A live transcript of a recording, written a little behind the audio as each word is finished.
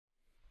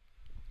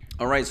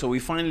All right, so we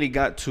finally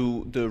got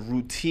to the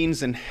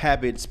routines and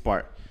habits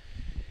part,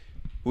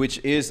 which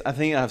is, I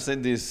think I've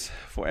said this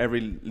for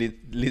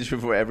literally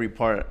for every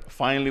part.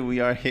 Finally,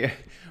 we are here,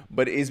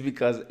 but it's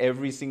because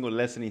every single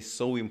lesson is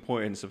so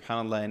important,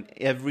 subhanAllah, and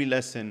every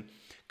lesson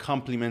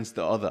complements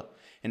the other,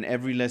 and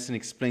every lesson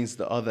explains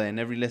the other, and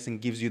every lesson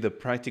gives you the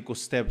practical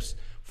steps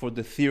for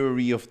the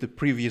theory of the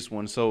previous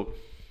one. So,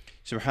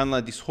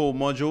 subhanAllah, this whole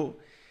module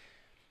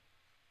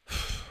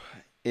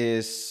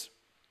is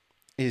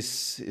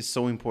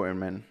so important,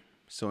 man.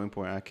 So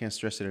important. I can't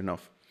stress it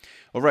enough.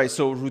 All right,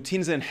 so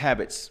routines and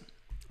habits.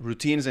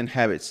 Routines and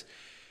habits.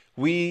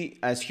 We,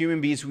 as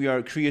human beings, we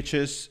are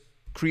creatures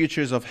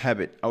of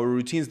habit. Our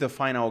routines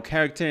define our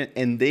character,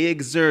 and they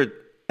exert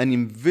an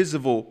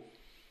invisible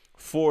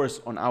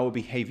force on our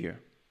behavior.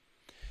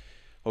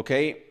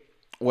 Okay?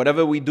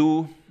 Whatever we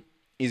do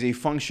is a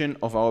function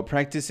of our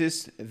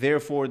practices.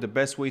 Therefore, the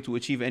best way to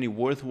achieve any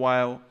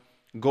worthwhile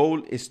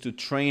goal is to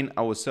train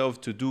ourselves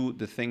to do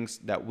the things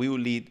that will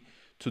lead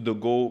to the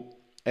goal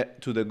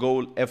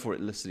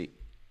effortlessly.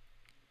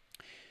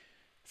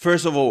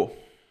 First of all,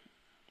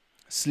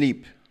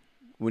 sleep.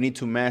 We need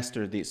to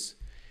master this.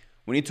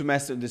 We need to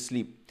master the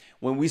sleep.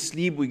 When we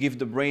sleep, we give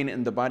the brain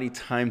and the body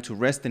time to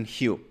rest and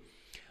heal.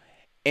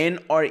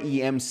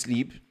 NREM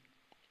sleep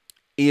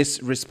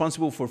is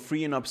responsible for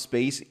freeing up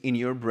space in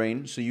your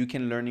brain so you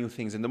can learn new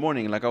things in the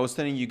morning. Like I was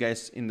telling you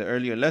guys in the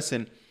earlier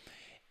lesson,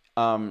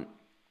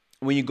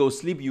 when you go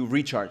sleep, you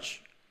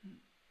recharge,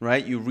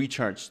 right? You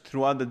recharge.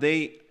 Throughout the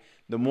day,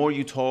 the more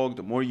you talk,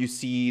 the more you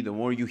see, the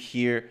more you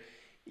hear,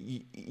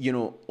 you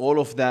know, all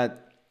of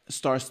that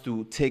starts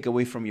to take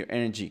away from your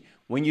energy.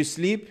 When you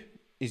sleep,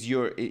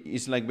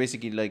 it's like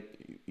basically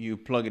like you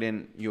plug it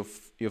in your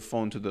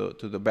phone to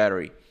the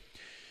battery.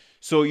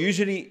 So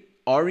usually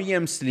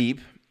REM sleep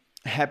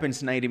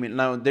happens 90 minutes.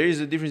 Now, there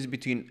is a difference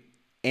between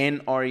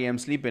NREM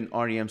sleep and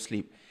REM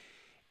sleep.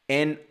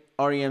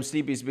 NREM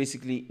sleep is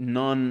basically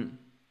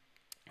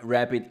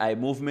non-rapid eye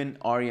movement.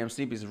 REM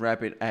sleep is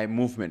rapid eye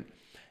movement.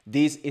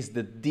 This is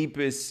the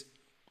deepest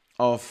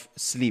of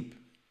sleep,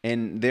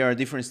 and there are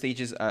different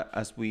stages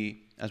as we're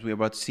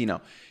about to see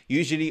now.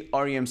 Usually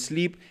REM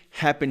sleep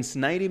happens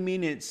 90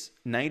 minutes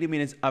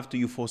after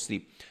you fall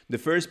asleep. The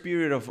first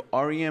period of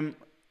REM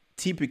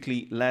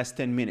typically lasts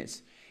 10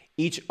 minutes.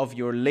 Each of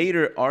your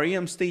later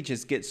REM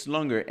stages gets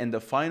longer, and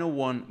the final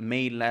one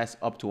may last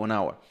up to an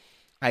hour.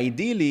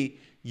 Ideally,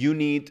 you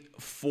need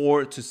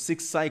 4 to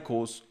 6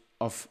 cycles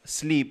of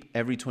sleep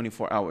every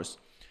 24 hours.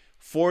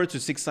 4 to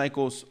 6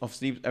 cycles of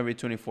sleep every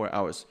 24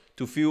 hours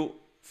to feel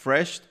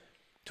fresh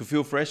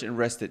and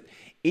rested.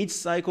 Each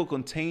cycle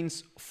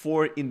contains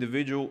 4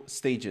 individual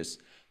stages,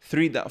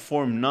 3 that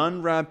form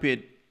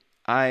non-rapid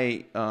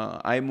eye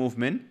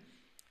movement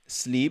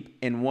sleep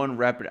and 1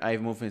 rapid eye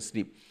movement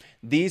sleep.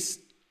 This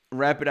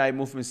rapid eye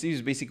movement sleep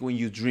is basically when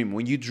you dream.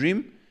 When you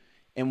dream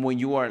and when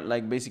you are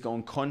like basically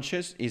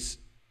unconscious,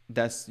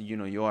 that's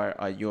you are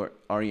at your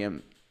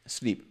REM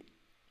sleep.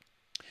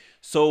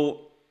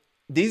 So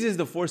this is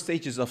the 4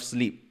 stages of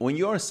sleep. When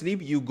you are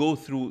asleep, you go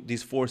through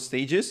these 4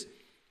 stages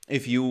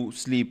if you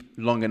sleep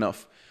long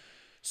enough.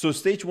 So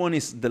stage 1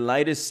 is the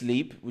lightest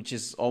sleep, which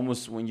is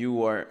almost when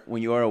you are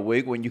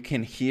awake, when you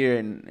can hear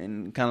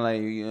and kind of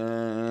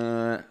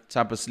like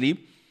type of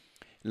sleep.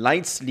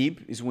 Light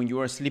sleep is when you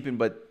are sleeping,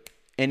 but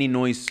any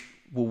noise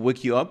will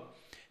wake you up.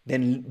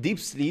 Then deep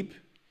sleep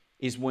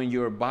is when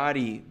your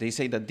body, they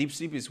say that deep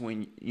sleep is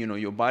when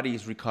your body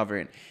is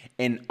recovering,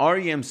 and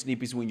REM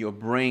sleep is when your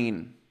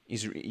brain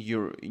is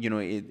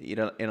it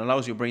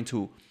allows your brain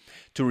to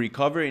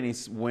recover, and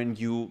it's when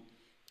you're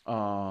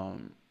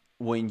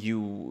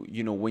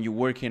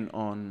working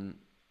on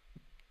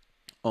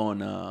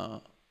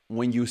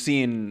when you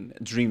see in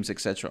dreams,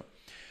 etc.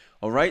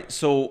 All right,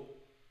 so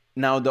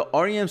now the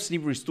REM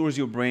sleep restores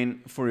your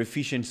brain for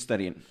efficient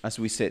studying, as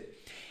we said.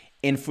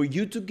 And for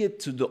you to get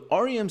to the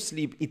REM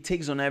sleep, it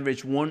takes on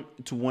average 1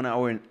 to 1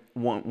 hour and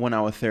 1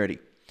 hour 30.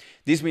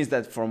 This means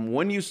that from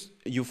when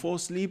you fall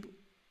asleep,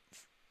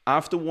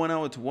 after 1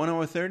 hour to 1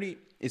 hour 30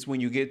 is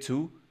when you get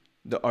to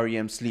the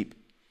REM sleep.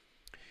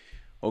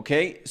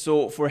 Okay,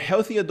 so for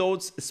healthy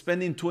adults,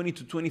 spending 20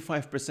 to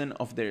 25%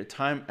 of their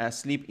time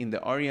asleep in the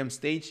REM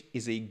stage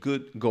is a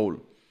good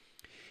goal.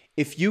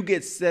 If you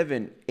get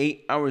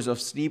 7-8 hours of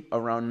sleep,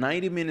 around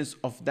 90 minutes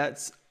of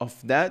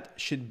that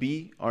should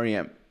be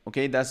REM.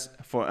 Okay, that's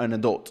for an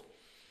adult.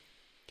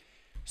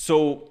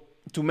 So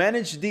to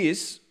manage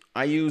this,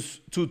 I use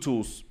 2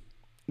 tools.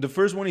 The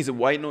first one is a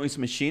white noise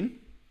machine.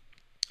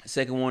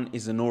 Second one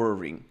is an Oura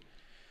ring.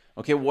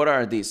 Okay, what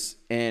are these?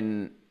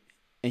 And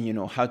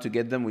how to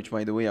get them, which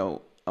by the way, I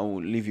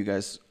will leave you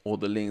guys all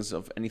the links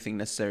of anything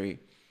necessary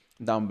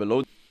down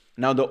below.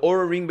 Now the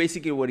Oura ring,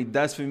 basically what it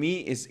does for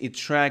me is it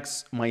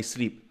tracks my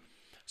sleep.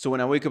 So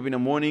when I wake up in the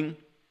morning,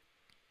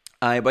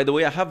 by the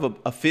way, I have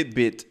a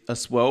Fitbit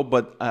as well,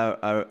 but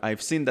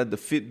I've seen that the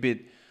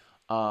Fitbit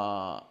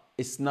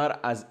is not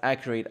as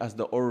accurate as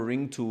the Oura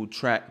ring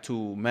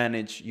to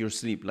manage your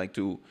sleep, like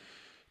to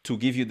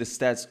give you the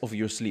stats of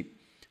your sleep.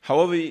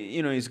 However,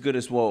 it's good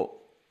as well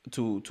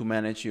to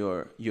manage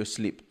your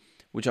sleep.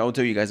 which I'll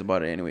tell you guys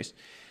about it anyways.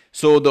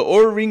 So the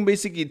Oura ring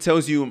basically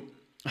tells you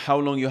how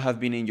long you have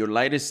been in your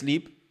lightest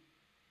sleep,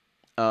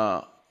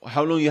 how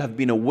long you have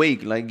been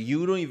awake. Like,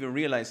 you don't even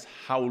realize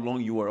how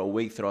long you are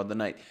awake throughout the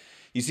night.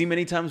 You see,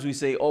 many times we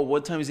say, oh,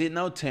 what time is it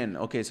now? 10.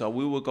 Okay, so I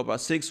will wake up at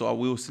 6, so I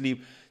will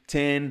sleep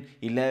 10,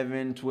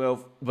 11,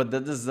 12. But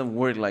that doesn't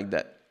work like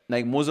that.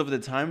 Like, most of the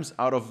times,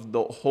 out of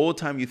the whole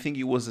time you think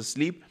you was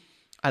asleep,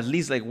 at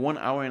least like 1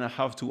 hour and a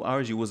half, 2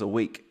 hours, you was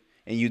awake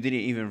and you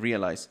didn't even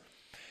realize.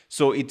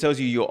 So it tells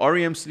you your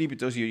REM sleep, it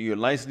tells you your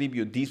light sleep,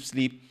 your deep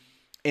sleep.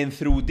 And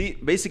through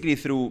basically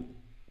through,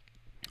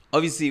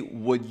 obviously,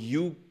 what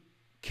you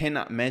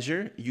cannot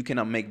measure, you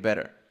cannot make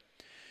better.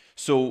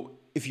 So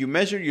if you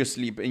measure your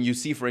sleep and you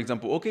see, for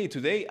example, okay,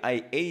 today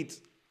I ate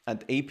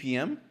at 8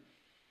 p.m.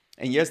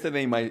 and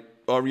yesterday my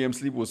REM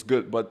sleep was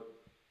good, but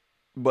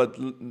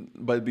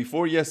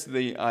before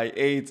yesterday I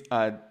ate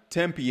at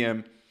 10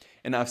 p.m.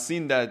 and I've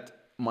seen that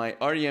my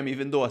REM,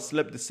 even though I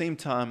slept the same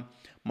time,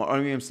 my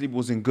REM sleep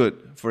wasn't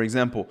good, for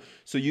example.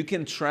 So you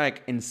can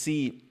track and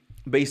see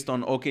based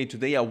on, okay,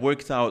 today I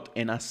worked out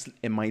and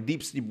my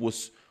deep sleep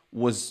was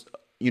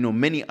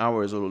many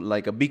hours, or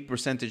like a big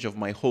percentage of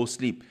my whole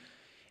sleep.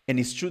 And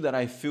it's true that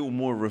I feel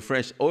more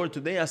refreshed. Or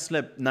today I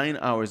slept 9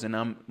 hours and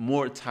I'm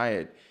more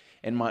tired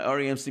and my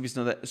REM sleep is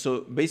not that.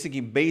 So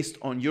basically, based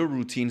on your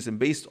routines and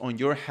based on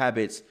your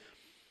habits,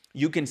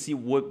 you can see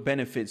what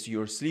benefits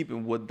your sleep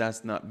and what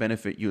does not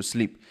benefit your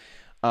sleep.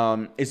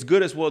 It's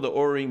good as well, the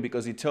Oura ring,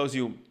 because it tells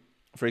you,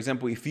 for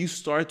example, if you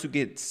start to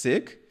get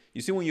sick,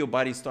 you see when your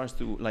body starts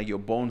to, like, your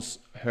bones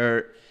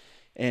hurt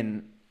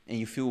and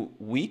you feel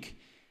weak,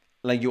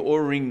 like your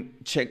Oura ring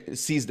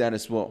sees that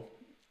as well.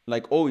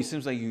 Like, oh, it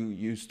seems like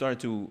you start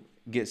to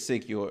get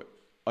sick. Your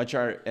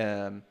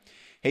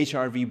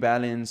HRV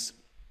balance,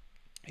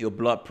 your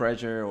blood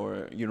pressure,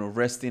 or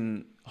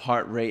resting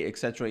heart rate,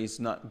 etc.,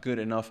 is not good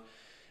enough.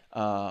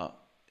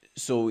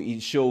 So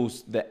it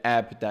shows the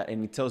app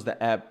and it tells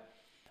the app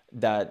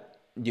that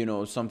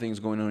something's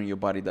going on in your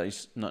body that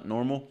is not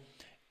normal,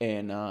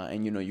 and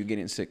you're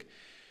getting sick.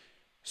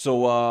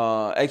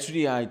 So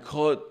actually, I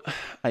caught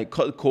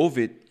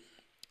COVID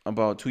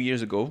about 2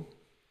 years ago,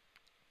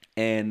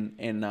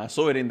 and I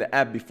saw it in the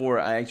app before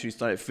I actually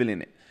started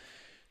feeling it.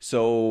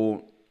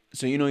 So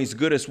it's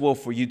good as well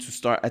for you to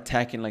start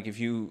attacking. Like, if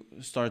you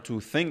start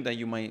to think that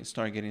you might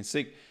start getting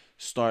sick,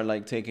 start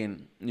like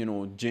taking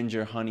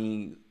ginger,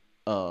 honey,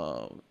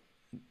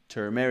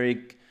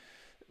 turmeric,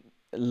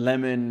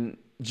 lemon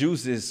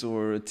juices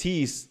or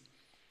teas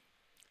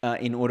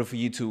in order for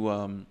you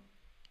to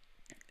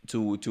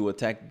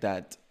attack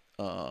that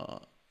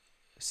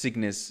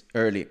sickness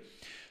early.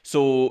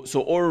 So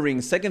Oura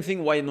ring. Second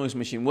thing, white noise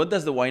machine. What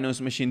does the white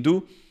noise machine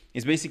do?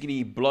 It's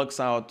basically blocks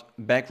out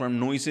background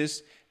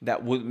noises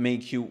that would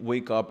make you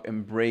wake up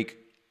and break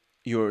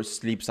your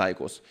sleep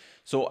cycles.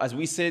 So as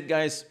we said,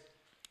 guys,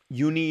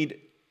 you need,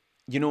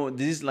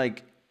 this is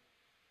like,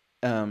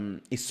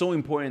 it's so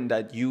important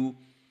that you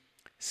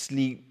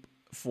sleep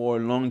for a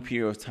long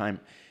period of time.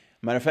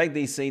 Matter of fact,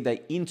 they say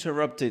that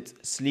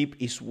interrupted sleep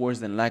is worse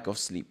than lack of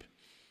sleep.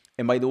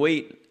 And by the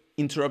way,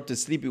 interrupted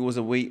sleep, it was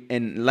a way,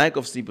 and lack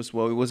of sleep as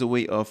well, it was a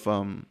way of,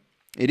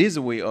 it is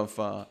a way of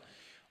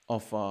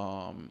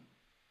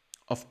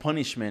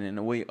punishment, and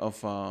a way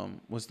of,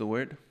 what's the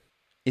word?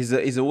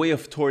 Is a way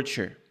of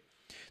torture.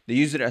 They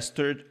use it as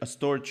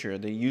torture.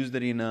 They used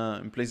it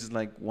in places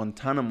like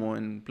Guantanamo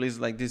and places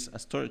like this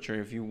as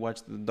torture, if you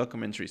watch the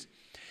documentaries.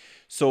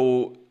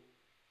 So,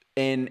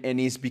 and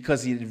it's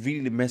because it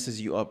really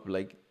messes you up.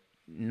 Like,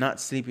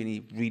 not sleeping,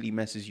 it really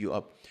messes you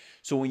up.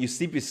 So when you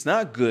sleep is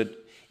not good,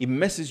 it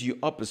messes you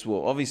up as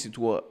well. Obviously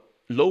to a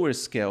lower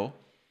scale,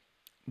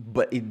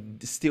 but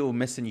it's still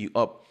messing you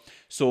up.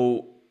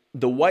 So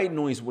the white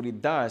noise, what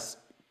it does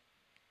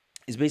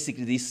is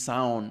basically this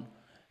sound.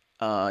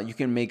 You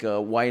can make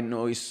a white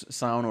noise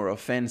sound or a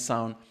fan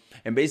sound,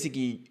 and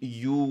basically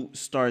you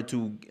start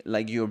to,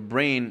 like, your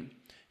brain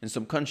and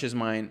subconscious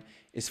mind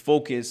is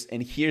focused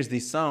and hears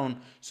this sound,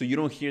 so you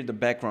don't hear the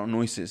background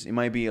noises. It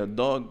might be a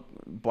dog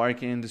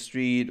barking in the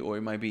street, or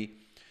it might be,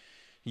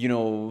 I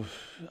don't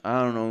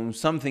know,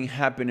 something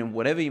happening,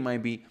 whatever it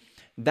might be.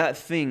 That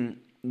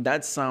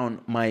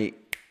sound might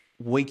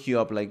wake you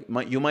up. Like,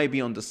 you might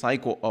be on the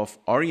cycle of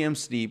REM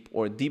sleep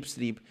or deep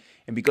sleep,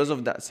 and because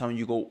of that sound,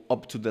 you go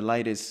up to the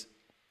lightest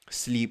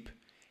sleep,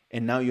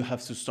 and now you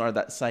have to start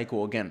that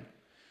cycle again.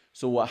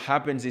 So what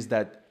happens is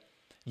that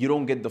you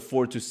don't get the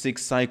 4 to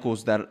 6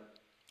 cycles that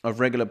a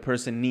regular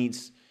person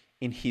needs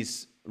in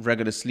his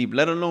regular sleep,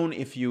 let alone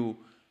if you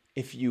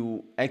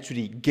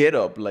actually get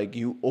up, like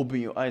you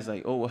open your eyes,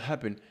 like, oh, what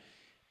happened?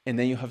 And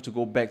then you have to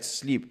go back to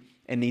sleep,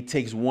 and it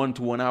takes 1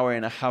 to 1 hour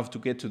and a half to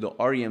get to the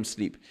REM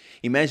sleep.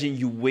 Imagine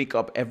you wake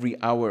up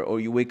every hour, or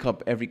you wake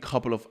up every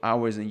couple of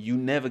hours, and you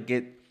never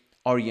get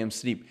REM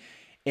sleep.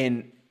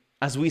 And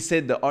as we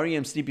said, the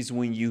REM sleep is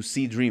when you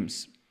see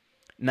dreams.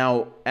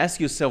 Now, ask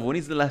yourself, when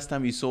is the last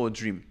time you saw a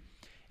dream?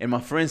 And my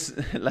friends,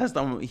 last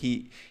time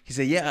he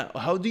said, yeah,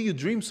 how do you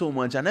dream so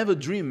much? I never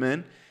dream,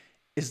 man.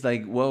 It's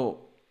like,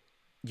 well,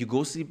 you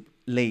go sleep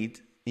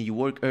late and you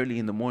work early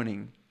in the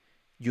morning.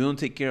 you don't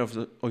take care of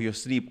your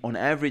sleep. On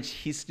average,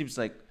 he sleeps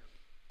like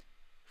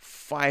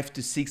 5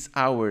 to 6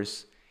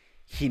 hours.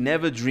 He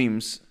never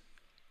dreams.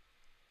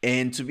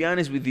 And to be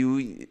honest with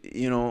you,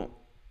 you know,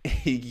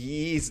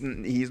 he's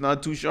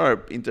not too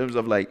sharp in terms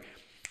of like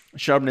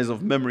sharpness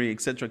of memory,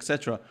 etc.,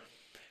 etc.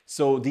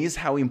 So this is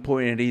how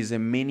important it is,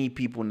 and many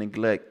people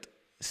neglect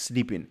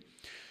sleeping.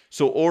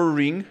 So Oura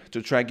Ring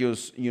to track your,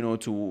 you know,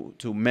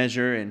 to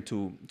measure and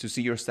to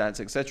see your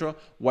stats, etc.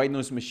 White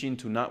noise machine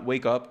to not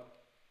wake up,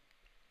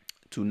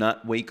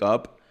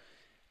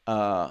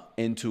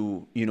 and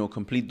to, you know,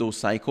 complete those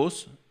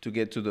cycles to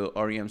get to the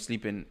REM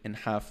sleep and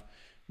have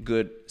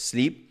good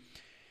sleep.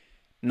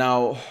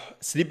 Now,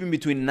 sleeping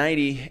between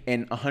 90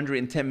 and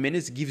 110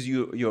 minutes gives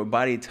your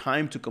body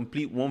time to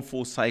complete one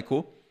full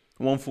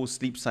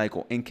sleep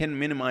cycle, and can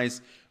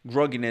minimize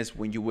grogginess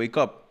when you wake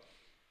up.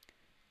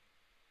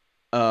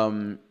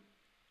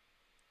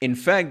 In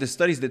fact, the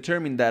studies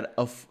determine that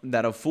a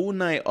full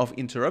night of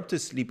interrupted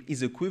sleep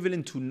is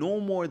equivalent to no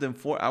more than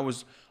 4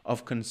 hours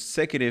of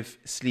consecutive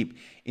sleep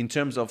in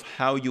terms of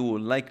how you will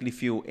likely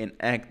feel and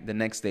act the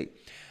next day.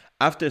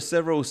 After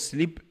several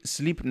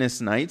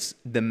sleepless nights,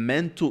 the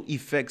mental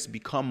effects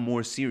become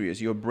more serious.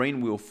 Your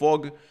brain will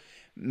fog,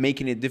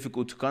 making it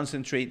difficult to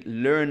concentrate,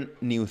 learn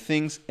new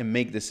things, and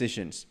make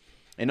decisions.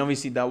 And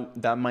obviously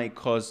that might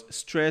cause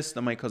stress,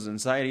 that might cause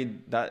anxiety,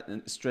 that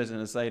stress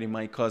and anxiety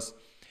might cause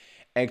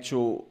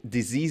actual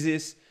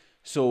diseases.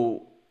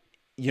 So,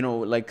 you know,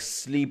 like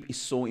sleep is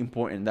so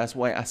important. That's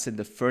why I said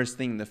the first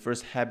thing, the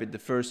first habit, the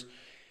first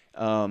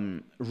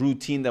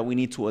routine that we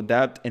need to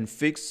adapt and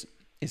fix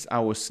is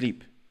our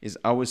sleep.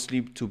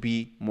 To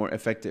be more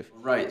effective.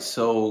 Right.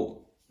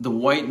 So the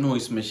white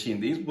noise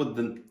machine, this is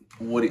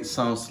what it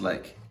sounds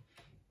like.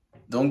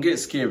 Don't get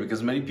scared,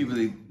 because many people,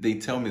 they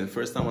tell me the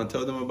first time I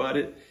tell them about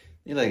it,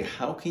 they're like,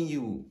 how can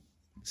you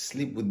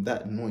sleep with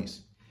that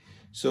noise?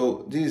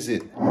 So this is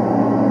it.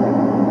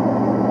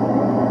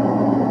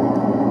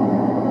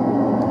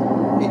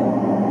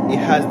 It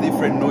has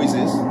different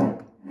noises.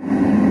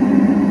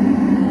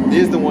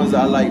 These are the ones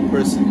I like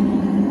personally.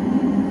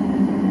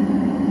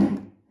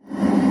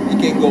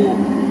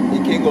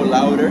 It can go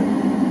louder.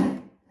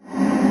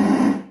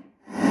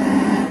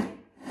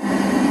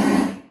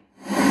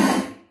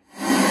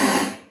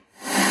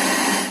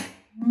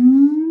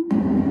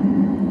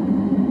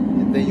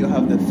 And then you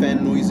have the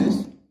fan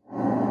noises.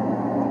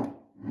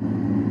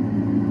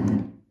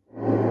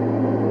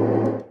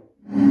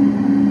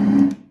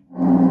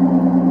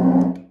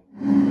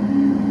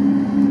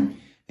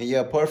 And yeah,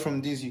 apart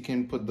from this, you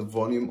can put the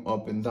volume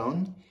up and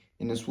down.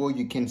 And as well,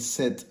 you can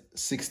set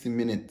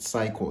 60-minute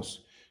cycles.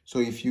 So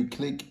if you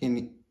click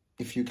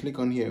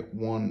on here,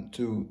 1,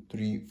 2,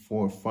 3,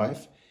 4,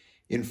 5,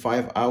 in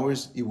 5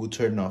 hours, it will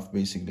turn off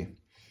basically.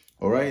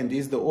 All right, and this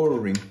is the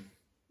Oura Ring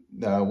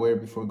that I wear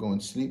before going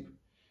to sleep.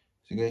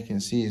 So you guys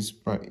can see it's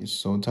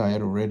so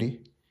tired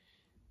already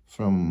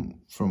from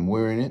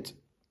wearing it.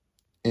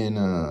 And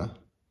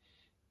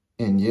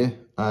yeah,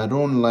 I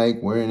don't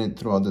like wearing it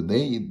throughout the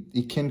day.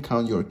 It can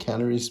count your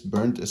calories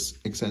burnt,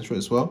 etc.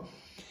 as well.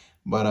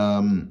 But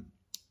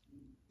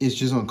it's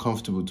just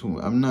uncomfortable too.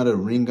 I'm not a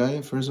ring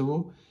guy, first of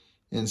all.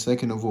 And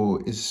second of all,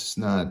 it's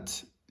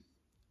not,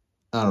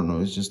 I don't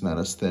know, it's just not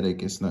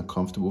aesthetic. It's not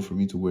comfortable for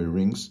me to wear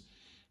rings.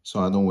 So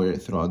I don't wear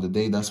it throughout the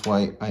day. That's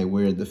why I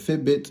wear the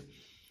Fitbit,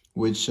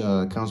 which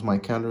counts my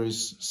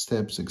calories,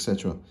 steps,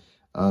 etc.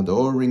 The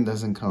Oura Ring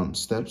doesn't count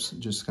steps,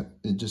 it just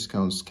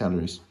counts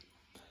calories.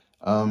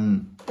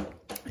 And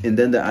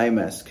then the eye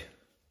mask.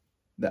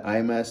 The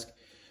eye mask,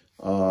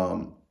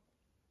 you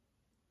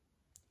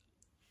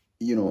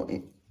know,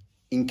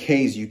 in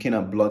case you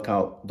cannot block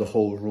out the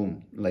whole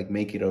room, like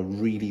make it a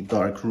really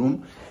dark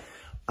room,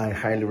 I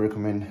highly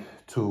recommend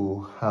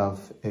to have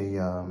a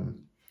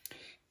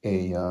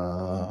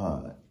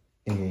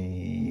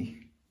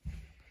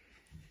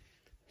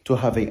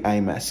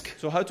eye mask.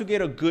 So how to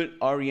get a good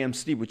REM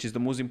sleep, which is the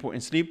most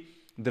important sleep?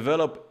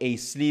 Develop a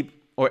sleep,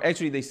 or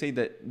actually they say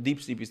that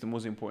deep sleep is the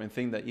most important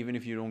thing, that even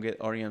if you don't get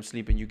REM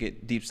sleep and you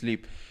get deep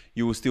sleep,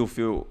 you will still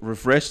feel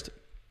refreshed.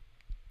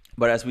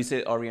 But as we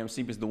said, REM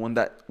sleep is the one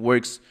that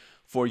works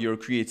for your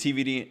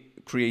creativity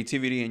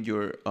and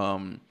your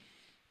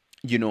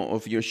you know,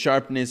 of your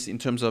sharpness in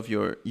terms of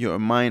your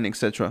mind,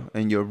 etc.,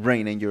 and your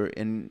brain, and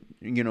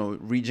you know,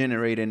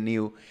 regenerating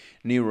new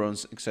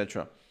neurons,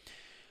 etc.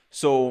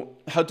 So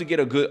how to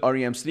get a good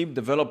REM sleep?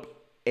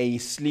 Develop a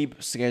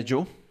sleep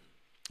schedule.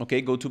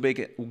 Okay, go to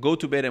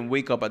bed and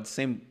wake up at the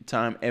same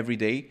time every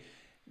day.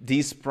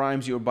 This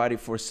primes your body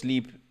for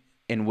sleep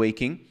and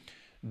waking.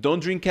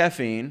 Don't drink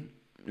caffeine,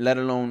 let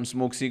alone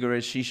smoke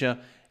cigarettes, shisha,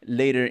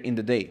 later in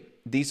the day.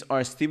 These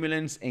are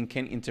stimulants and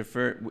can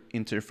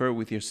interfere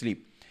with your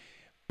sleep.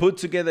 Put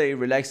together a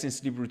relaxing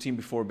sleep routine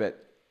before bed.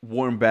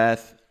 Warm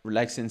bath,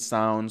 relaxing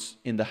sounds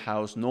in the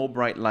house, no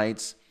bright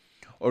lights,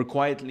 or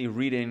quietly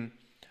reading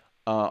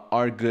are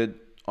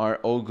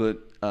all good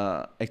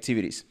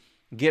activities.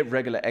 Get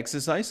regular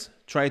exercise.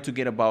 Try to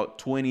get about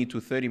 20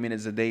 to 30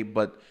 minutes a day,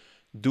 but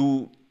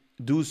do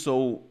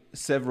so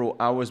several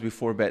hours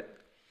before bed.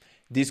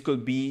 This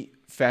could be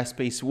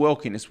fast-paced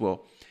walking as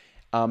well.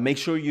 Make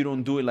sure you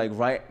don't do it like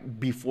right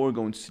before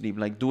going to sleep.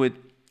 Like do it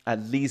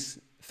at least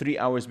 3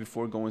 hours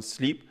before going to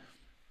sleep,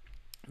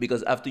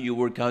 because after you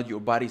work out, your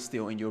body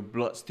still and your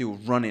blood still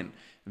running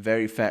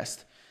very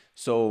fast.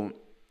 So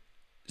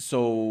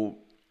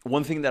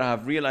one thing that I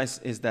have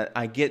realized is that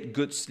I get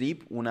good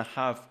sleep when I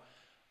have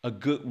a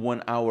good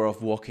 1 hour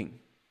of walking.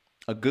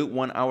 A good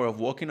 1 hour of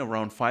walking,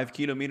 around 5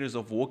 kilometers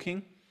of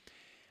walking.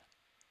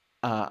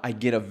 I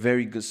get a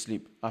very good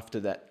sleep after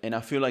that. And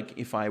I feel like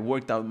if I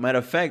worked out, matter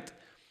of fact,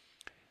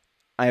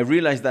 I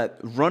realized that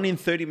running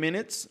 30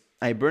 minutes,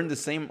 I burn the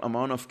same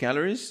amount of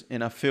calories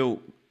and I feel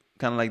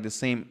kind of like the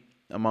same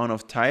amount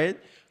of tired.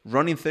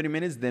 Running 30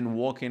 minutes, then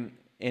walking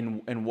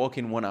and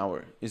walking 1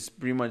 hour is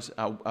pretty much,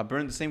 I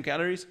burn the same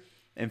calories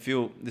and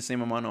feel the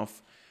same amount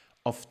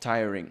of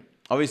tiring.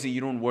 Obviously, you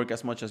don't work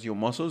as much as your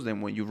muscles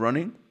than when you're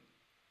running.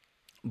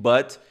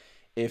 But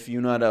if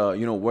you're not a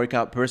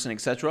workout person,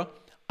 etc.,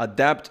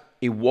 adapt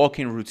a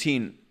walking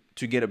routine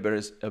to get a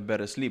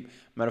better sleep.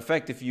 Matter of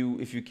fact, if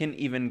you can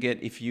even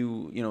get, if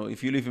you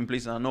live in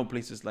places, I know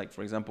places like,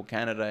 for example,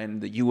 Canada and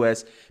the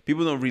US,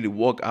 people don't really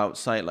walk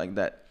outside like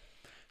that.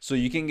 So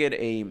you can get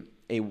a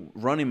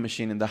running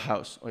machine in the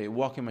house or a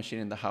walking machine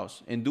in the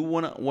house and do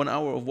one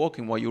hour of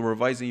walking while you're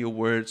revising your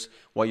words,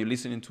 while you're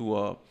listening to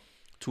a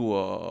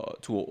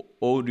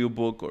audio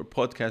book or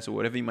podcast or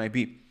whatever it might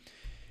be.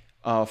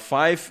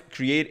 5,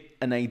 create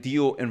an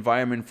ideal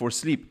environment for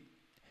sleep.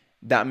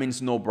 That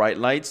means no bright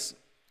lights.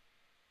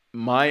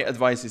 My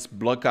advice is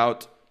block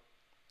out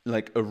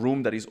like a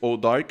room that is all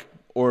dark,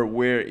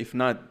 or if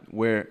not,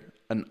 wear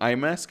an eye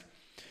mask.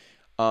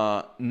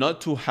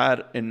 Not too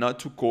hot and not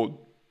too cold.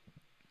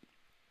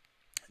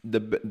 The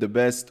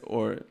best,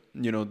 or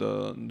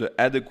the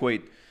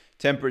adequate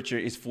temperature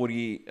is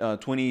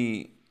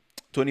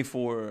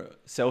 24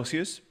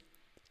 Celsius,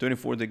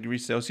 24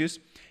 degrees Celsius.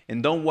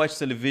 And don't watch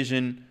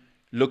television,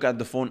 look at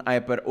the phone,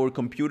 iPad, or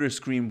computer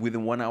screen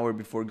within 1 hour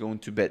before going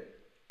to bed.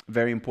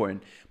 Very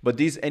important. But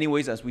these,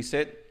 anyways, as we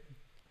said,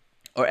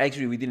 or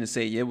actually we didn't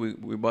say it yet,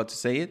 we're about to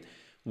say it.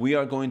 We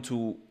are going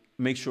to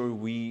make sure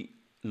we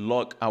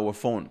lock our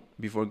phone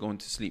before going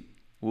to sleep.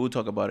 We'll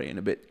talk about it in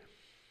a bit.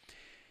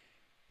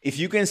 If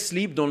you can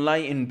sleep, don't lie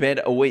in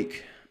bed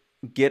awake.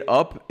 Get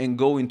up and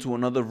go into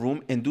another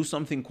room and do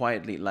something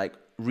quietly, like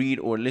read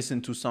or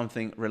listen to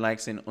something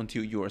relaxing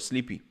until you are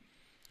sleepy.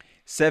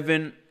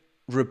 7,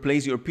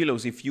 replace your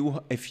pillows. If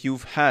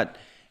you've had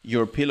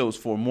your pillows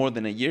for more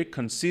than a year,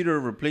 consider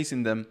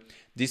replacing them.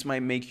 This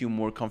might make you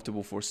more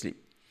comfortable for sleep.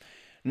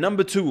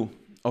 Number 2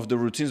 of the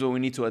routines that we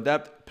need to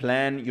adapt: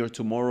 plan your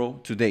tomorrow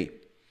today.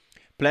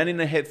 Planning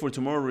ahead for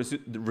tomorrow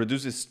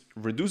reduces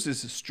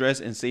stress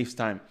and saves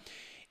time.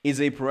 It's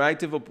a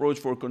proactive approach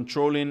for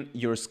controlling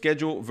your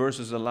schedule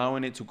versus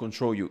allowing it to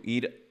control you.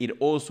 It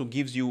also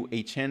gives you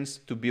a chance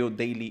to build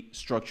daily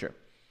structure.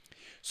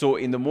 So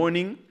in the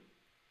morning,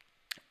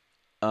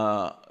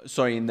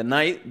 in the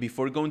night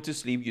before going to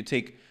sleep, you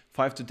take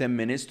 5 to 10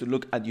 minutes to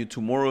look at your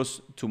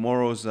tomorrow's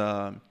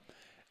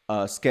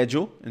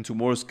schedule and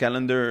tomorrow's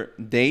calendar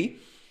day.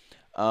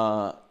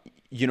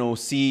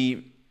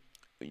 See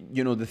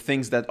the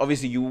things that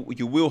obviously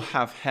you will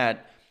have had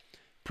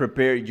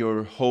prepared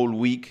your whole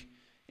week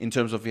in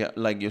terms of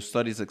like your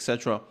studies,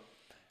 etc.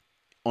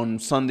 on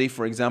Sunday,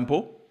 for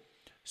example.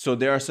 So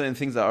there are certain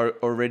things that are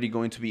already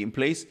going to be in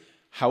place.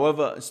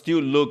 However, still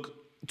look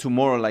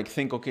tomorrow, like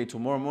think, okay,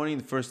 tomorrow morning,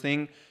 the first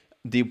thing,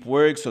 deep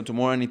work. So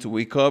tomorrow I need to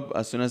wake up.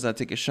 As soon as I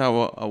take a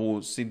shower, I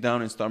will sit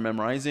down and start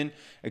memorizing,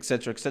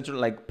 etc., etc.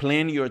 Like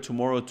plan your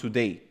tomorrow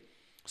today.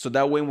 So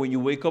that way, when you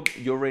wake up,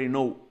 you already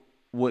know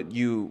what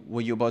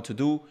you're about to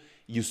do.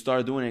 You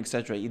start doing,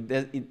 etc.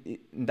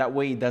 That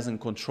way, it doesn't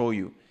control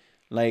you.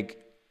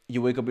 Like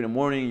you wake up in the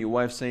morning, your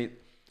wife say,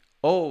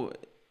 "Oh,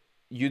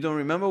 you don't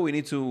remember? We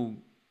need to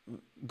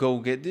go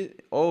get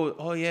it.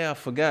 Oh yeah, I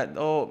forgot.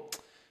 Oh."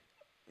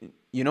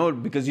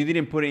 Because you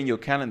didn't put it in your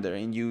calendar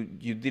and you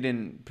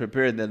didn't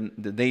prepare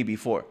the day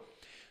before.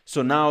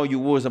 So now you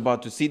was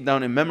about to sit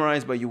down and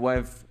memorize, but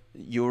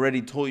you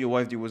already told your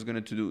wife you was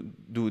going to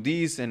do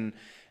this, and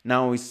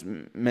now it's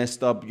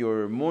messed up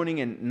your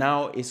morning, and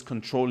now it's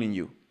controlling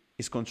you.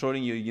 It's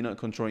controlling you. You're not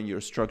controlling your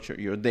structure,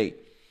 your day.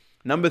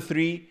 Number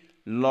 3,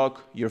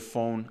 lock your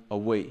phone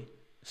away.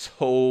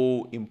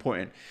 So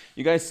important.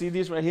 You guys see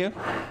this right here?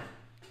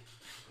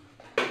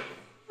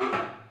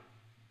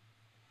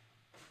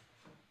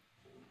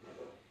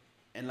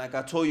 And like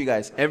I told you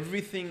guys,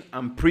 everything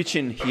I'm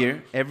preaching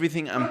here,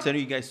 everything I'm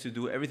telling you guys to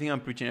do, everything I'm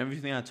preaching,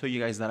 everything I tell you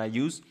guys that I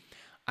use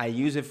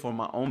it for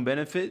my own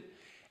benefit.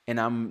 And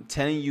I'm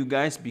telling you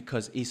guys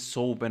because it's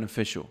so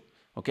beneficial.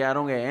 Okay, I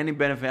don't get any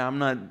benefit. I'm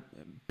not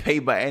paid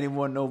by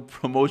anyone, no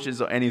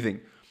promotions or anything.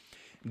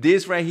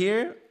 This right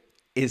here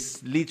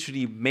is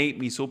literally made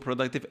me so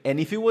productive. And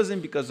if it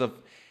wasn't because of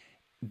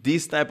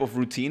these type of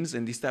routines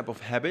and these type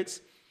of habits,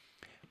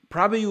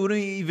 probably you wouldn't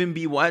even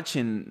be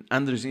watching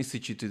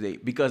AndalusInstitute today,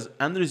 because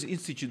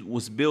AndalusInstitute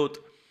was built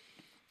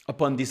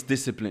upon this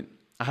discipline.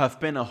 I have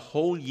spent a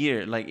whole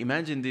year, like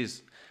imagine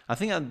this. I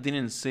think I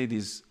didn't say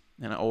this,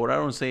 or I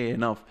don't say it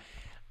enough.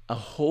 a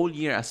whole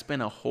year. I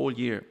spent a whole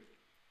year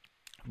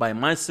by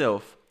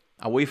myself,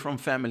 away from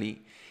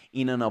family,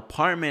 in an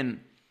apartment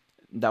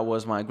that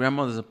was my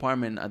grandmother's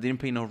apartment. I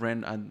didn't pay no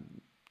rent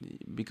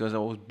because I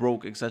was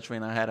broke, etc.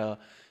 And I had a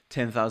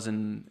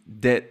 10,000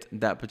 debt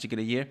that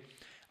particular year.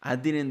 I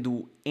didn't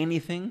do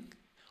anything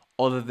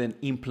other than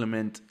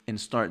implement and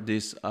start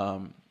these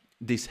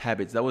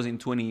habits. That was in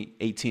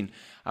 2018.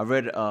 I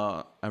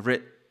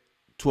read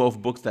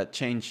 12 books that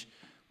changed,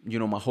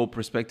 my whole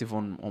perspective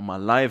on my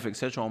life,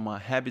 etc., on my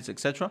habits,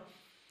 etc.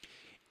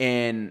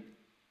 And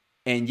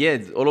yeah,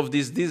 all of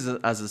this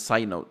as a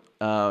side note,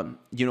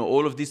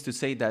 all of this to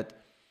say that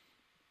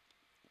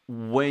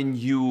when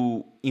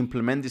you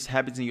implement these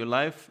habits in your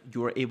life,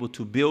 you are able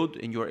to build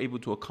and you are able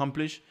to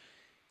accomplish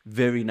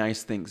very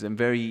nice things and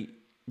very,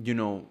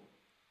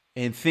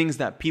 and things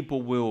that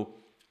people will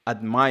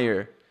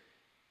admire.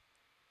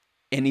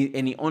 And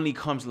it only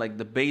comes like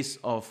the base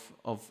of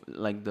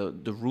like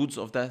the roots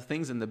of that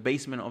things, and the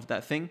basement of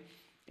that thing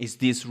is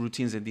these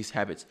routines and these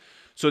habits.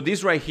 So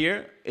this right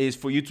here is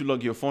for you to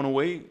lock your phone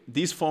away.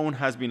 This phone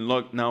has been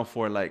locked now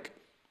for like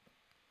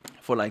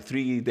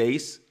 3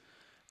 days.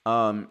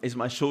 It's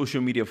my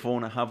social media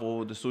phone. I have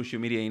all the social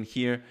media in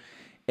here,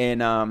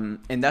 and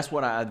that's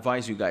what I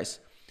advise you guys.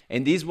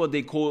 And this is what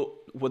they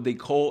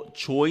call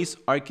choice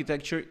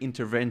architecture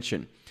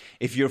intervention.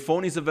 If your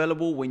phone is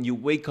available when you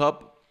wake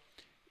up,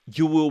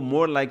 you will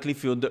more likely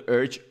feel the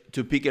urge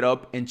to pick it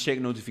up and check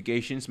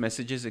notifications,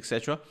 messages,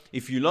 etc.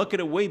 If you lock it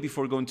away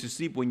before going to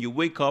sleep, when you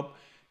wake up,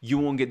 you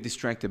won't get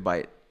distracted by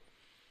it.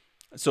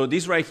 So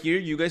this right here,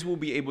 you guys will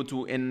be able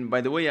to, and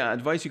by the way, I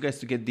advise you guys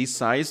to get this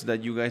size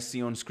that you guys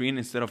see on screen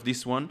instead of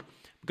this one,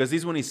 because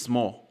this one is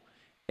small.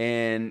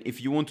 And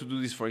if you want to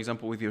do this, for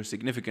example, with your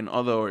significant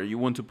other, or you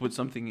want to put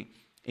something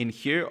in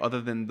here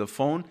other than the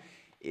phone,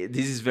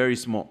 this is very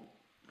small.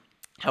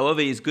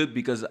 However, it's good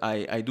because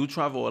I do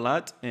travel a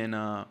lot, and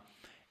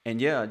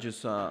yeah, I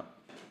just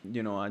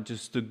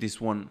took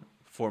this one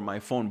for my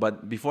phone.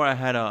 But before I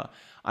had a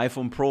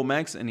iPhone Pro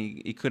Max, and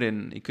it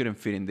couldn't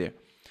fit in there.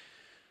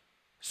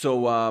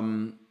 So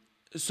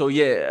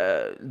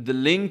yeah, the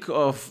link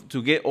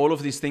to get all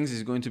of these things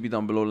is going to be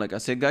down below, like I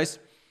said, guys.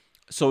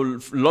 So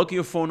lock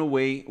your phone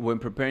away when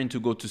preparing to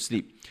go to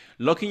sleep.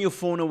 Locking your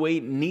phone away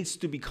needs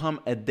to become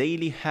a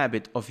daily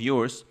habit of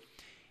yours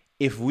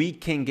if we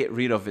can get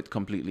rid of it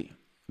completely.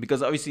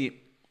 Because obviously,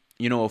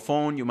 a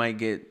phone, you might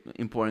get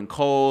important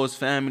calls,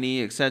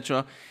 family,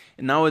 etc.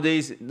 And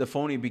nowadays, the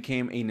phone, it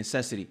became a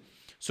necessity.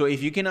 So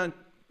if you cannot,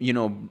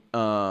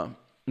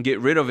 get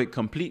rid of it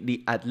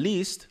completely, at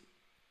least,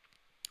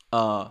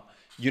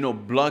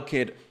 block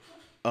it,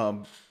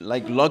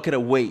 lock it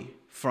away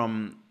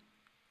from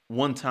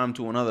one time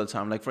to another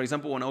time. Like, for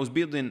example, when I was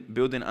building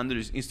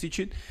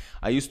AndalusInstitute,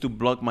 I used to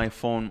block my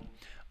phone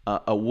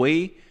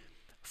away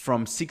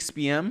from 6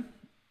 p.m.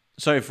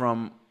 Sorry,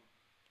 from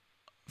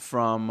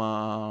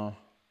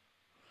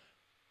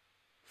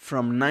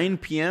 9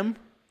 p.m.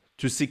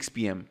 to 6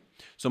 p.m.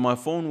 So my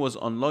phone was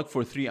unlocked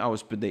for 3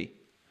 hours per day.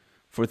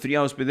 For 3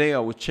 hours per day, I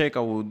would check,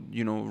 I would,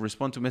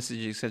 respond to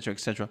messages, etc.,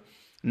 etc.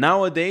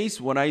 Nowadays,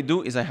 what I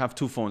do is I have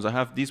two phones. I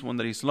have this one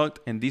that is locked,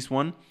 and this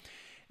one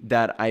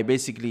that I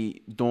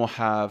basically don't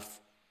have.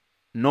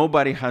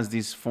 Nobody has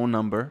this phone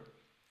number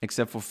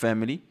except for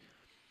family,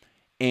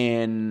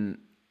 and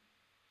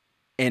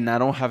I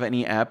don't have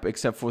any app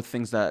except for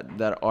things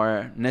that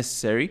are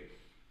necessary.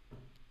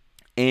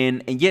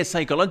 And yes,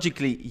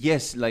 psychologically,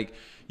 yes, like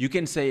you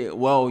can say,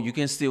 well, you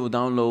can still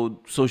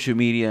download social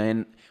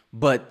media,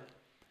 but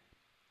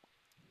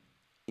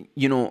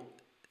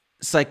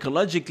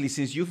psychologically,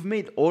 since you've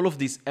made all of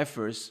these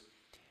efforts,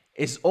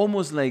 it's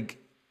almost like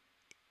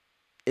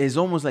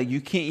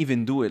you can't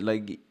even do it.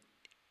 Like,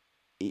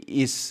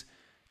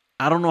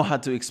 I don't know how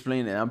to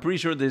explain it. I'm pretty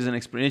sure there's an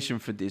explanation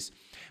for this.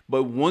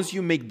 But once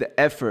you make the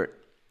effort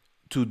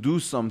to do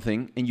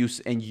something, and you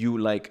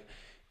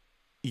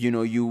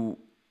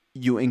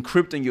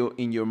encrypt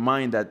in your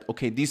mind that,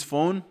 okay, this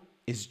phone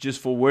is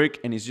just for work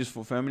and it's just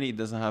for family, it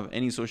doesn't have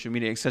any social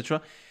media,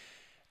 etc.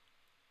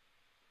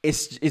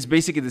 It's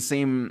basically the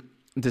same,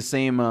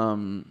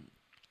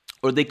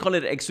 or they call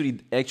it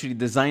actually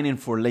designing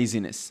for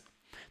laziness,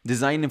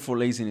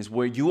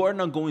 where you are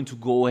not going to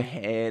go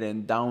ahead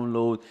and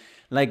download,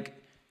 like,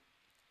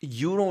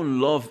 you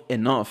don't love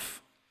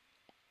enough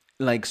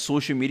like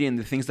social media and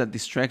the things that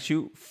distract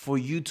you for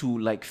you to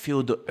like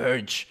feel the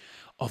urge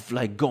of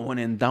like going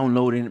and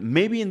downloading.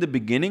 Maybe in the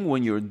beginning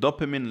when your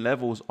dopamine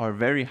levels are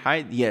very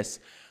high, yes.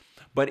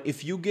 But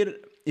if you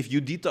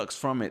detox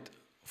from it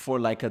for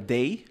like a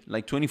day,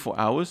 like 24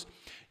 hours,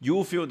 you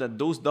will feel that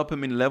those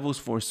dopamine levels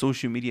for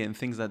social media and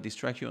things that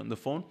distract you on the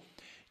phone,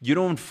 you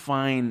don't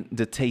find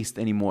the taste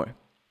anymore.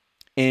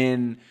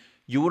 And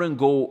you wouldn't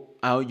go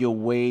out your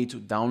way to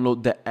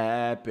download the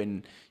app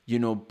and,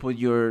 put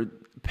your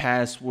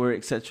password,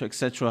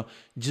 etc.,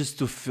 just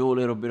to feel a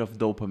little bit of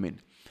dopamine.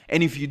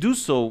 And if you do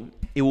so,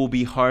 it will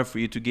be hard for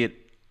you to get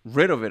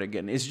rid of it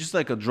again. It's just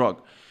like a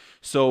drug.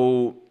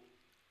 So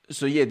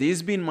yeah, this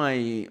has been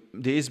my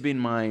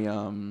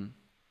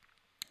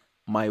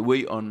my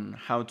way on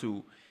how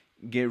to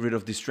get rid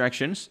of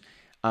distractions.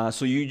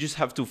 So you just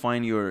have to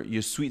find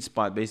your sweet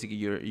spot, basically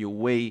your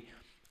way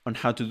on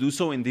how to do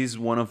so. And this is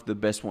one of the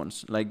best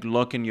ones, like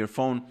locking your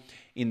phone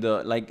in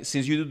the, like,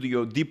 since you do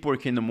your deep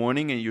work in the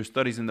morning and your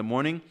studies in the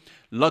morning,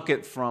 lock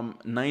it from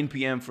 9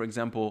 p.m., for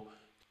example,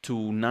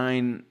 to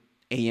 9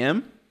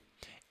 a.m.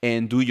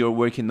 and do your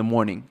work in the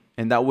morning.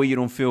 And that way you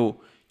don't feel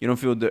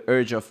the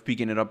urge of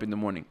picking it up in the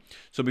morning.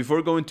 So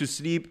before going to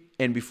sleep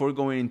and before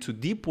going into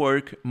deep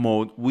work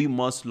mode, we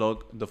must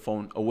lock the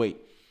phone away.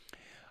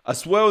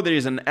 As well, there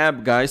is an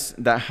app, guys,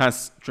 that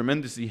has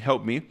tremendously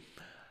helped me,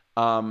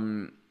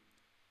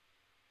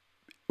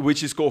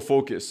 which is called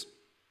F.O.C.U.S.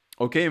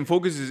 Okay, and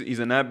F.O.C.U.S is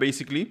an app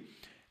basically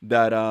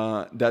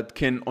that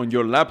can, on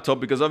your laptop,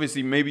 because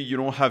obviously maybe you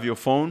don't have your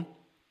phone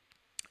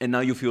and now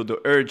you feel the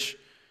urge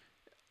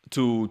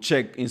to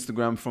check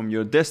Instagram from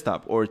your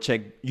desktop, or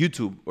check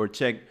YouTube, or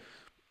check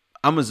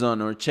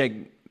Amazon, or check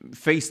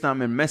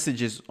FaceTime and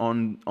messages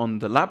on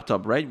the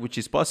laptop, right? Which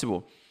is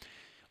possible,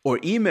 or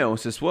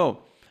emails as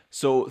well.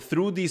 So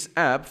through this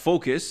app,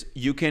 F.O.C.U.S,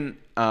 you can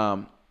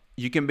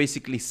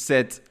basically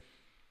set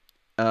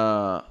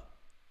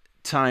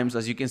times,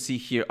 as you can see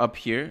here, up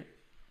here.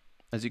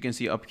 As you can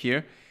see up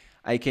here,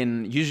 I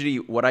can usually,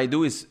 what I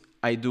do is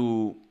I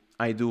do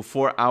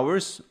 4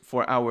 hours,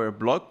 4-hour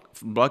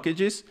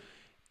blockages,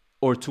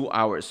 or 2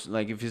 hours,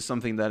 like if it's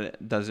something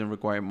that doesn't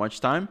require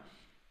much time.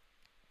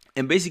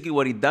 And basically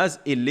what it does,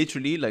 it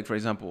literally, like for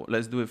example,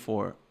 let's do it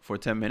for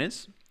 10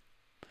 minutes.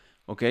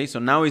 Okay, so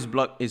now it's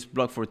blocked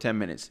for 10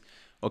 minutes.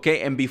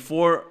 Okay, and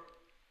before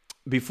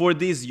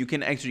this, you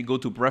can actually go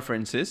to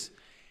preferences,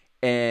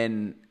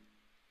 and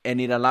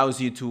it allows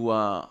you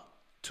to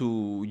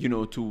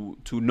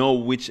know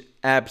which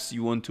apps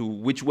you want to,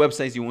 which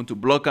websites you want to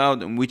block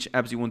out, and which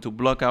apps you want to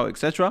block out,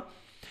 etc.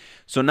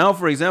 So now,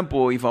 for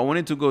example, if I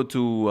wanted to go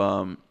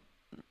to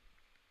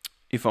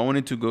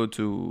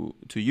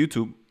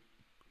YouTube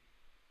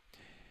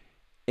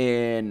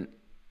and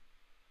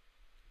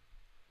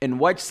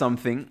watch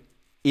something,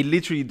 it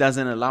literally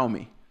doesn't allow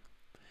me.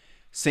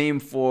 Same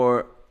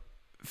for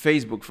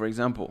Facebook, for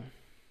example.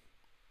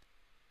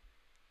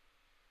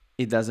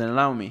 It doesn't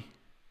allow me.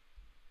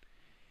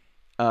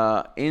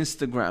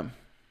 Instagram.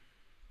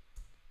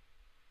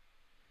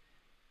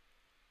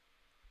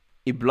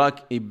 It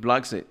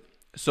blocks it.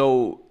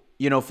 So,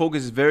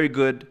 F.O.C.U.S is very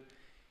good.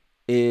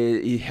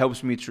 It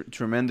helps me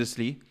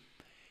tremendously.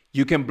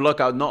 You can block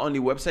out not only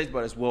websites,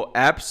 but as well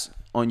apps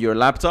on your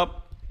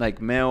laptop,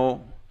 like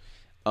mail,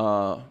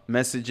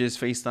 messages,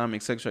 FaceTime,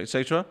 etc.,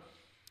 etc.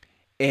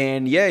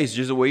 And yeah, it's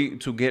just a way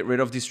to get rid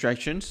of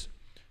distractions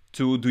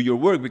to do your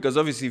work, because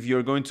obviously if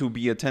you're going to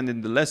be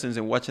attending the lessons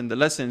and watching the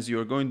lessons,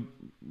 you're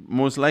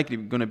most likely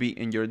going to be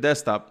in your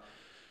desktop.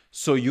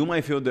 So you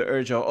might feel the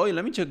urge of, oh,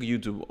 let me check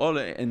YouTube.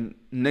 And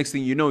next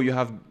thing you know, you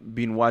have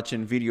been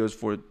watching videos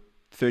for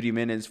 30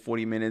 minutes,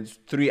 40 minutes,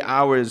 3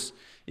 hours.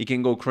 It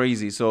can go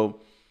crazy. So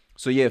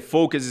yeah,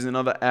 F.O.C.U.S is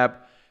another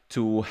app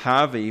to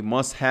have, a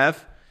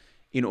must-have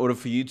in order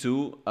for you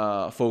to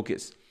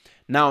focus.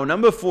 Now,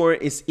 number 4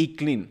 is Eat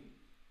Clean.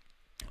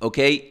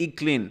 Okay, Eat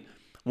Clean.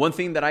 One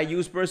thing that I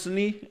use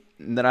personally,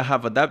 that I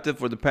have adapted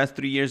for the past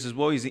 3 years as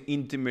well, is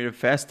intermittent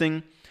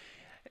fasting.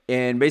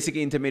 And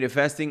basically, intermittent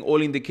fasting,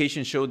 all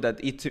indications show that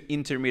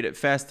intermittent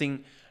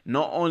fasting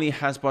not only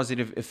has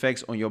positive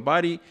effects on your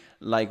body,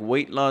 like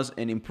weight loss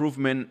and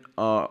improvement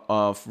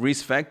of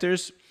risk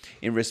factors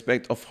in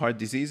respect of heart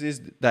diseases,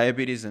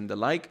 diabetes, and the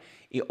like,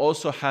 it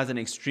also has an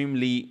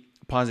extremely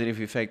positive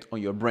effect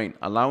on your brain,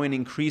 allowing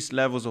increased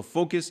levels of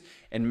focus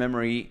and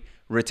memory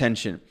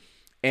retention.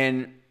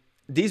 And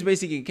this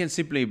basically can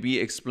simply be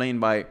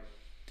explained by,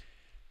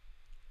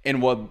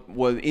 and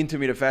what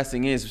intermittent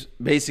fasting is,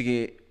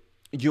 basically,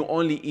 you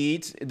only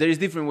eat, there is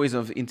different ways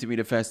of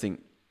intermittent fasting.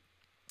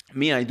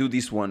 Me, I do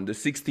this one, the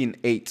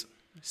 16-8.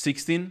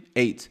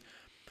 16-8.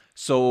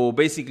 So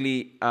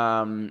basically,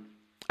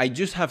 I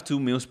just have 2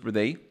 meals per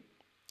day,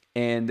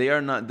 and they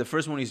are not, the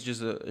first one is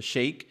just a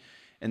shake,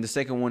 and the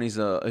second one is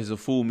a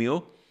full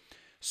meal.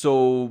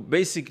 So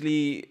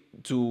basically,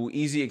 to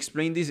easily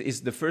explain this,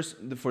 is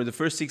for the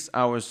first 6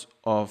 hours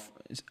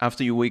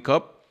after you wake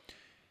up,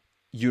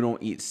 you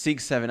don't eat,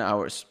 6-7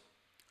 hours.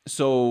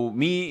 So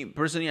me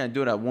personally, I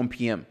do it at 1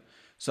 p.m.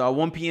 So at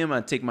 1 p.m. I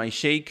take my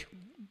shake.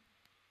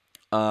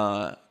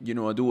 I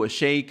do a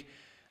shake.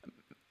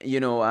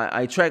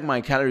 I track my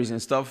calories and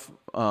stuff.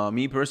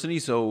 Me personally,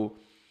 so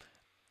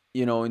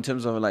in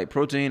terms of like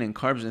protein and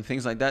carbs and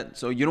things like that.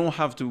 So you don't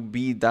have to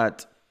be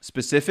that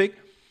specific.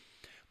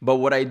 But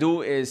what I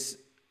do is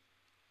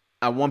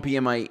at 1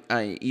 p.m. I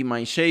eat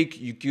my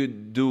shake. You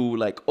could do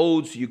like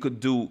oats. You could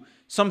do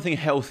something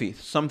healthy,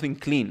 something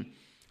clean.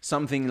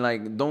 Something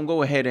like, don't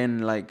go ahead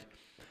and like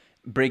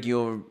break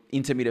your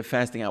intermittent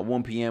fasting at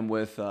 1 p.m.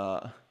 with,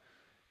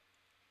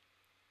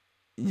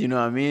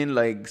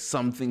 like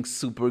something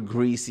super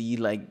greasy,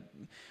 like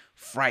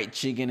fried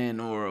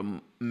chicken or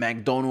a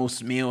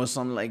McDonald's meal or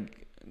something.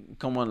 Like,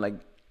 come on, like,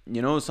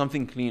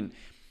 something clean.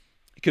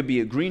 It could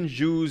be a green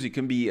juice. It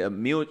can be a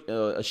meal,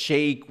 a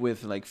shake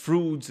with like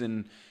fruits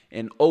and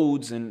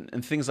oats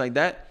and things like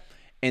that.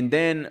 And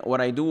then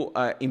what I do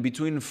in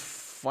between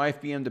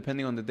 5 p.m.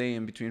 depending on the day,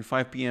 in between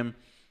 5 p.m.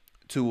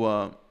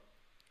 to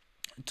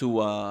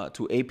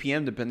 8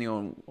 p.m. depending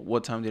on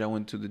what time did I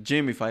went to the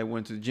gym, if I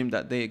went to the gym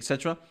that day,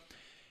 etc.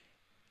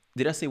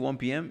 Did I say 1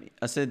 p.m.?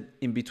 I said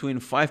in between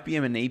 5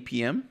 p.m. and 8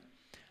 p.m.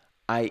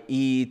 I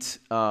eat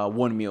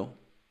one meal.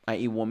 I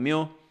eat one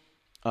meal,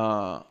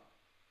 and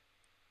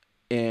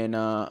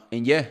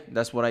yeah,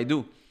 that's what I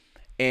do.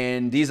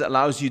 And this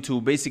allows you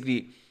to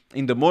basically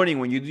in the morning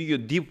when you do your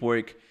deep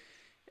work,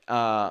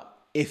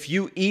 if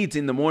you eat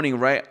in the morning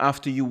right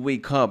after you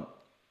wake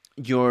up,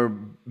 your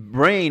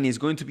brain is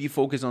going to be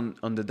focused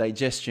on the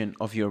digestion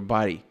of your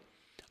body,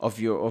 of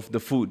the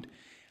food.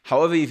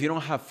 However, if you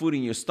don't have food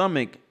in your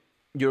stomach,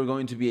 you're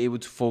going to be able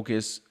to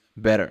focus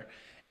better.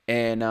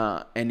 And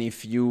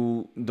if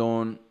you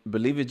don't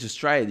believe it, just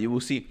try it. You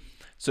will see.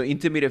 So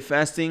intermittent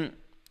fasting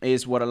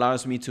is what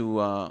allows me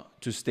to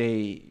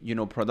stay,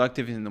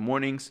 productive in the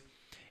mornings,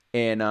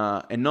 and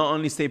not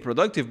only stay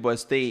productive, but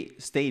stay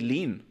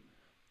lean.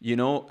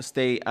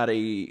 Stay at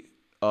a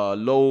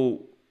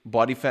low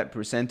body fat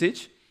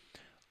percentage.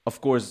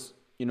 Of course,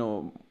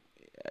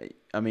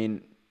 I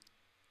mean,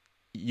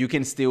 you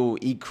can still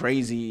eat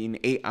crazy in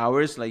 8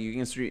 hours. Like you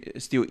can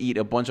still eat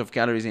a bunch of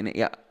calories in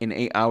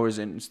 8 hours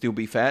and still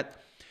be fat.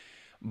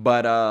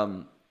 But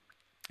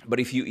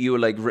if you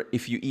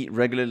eat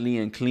regularly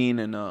and clean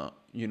and a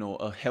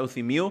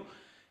healthy meal,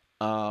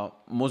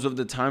 most of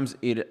the times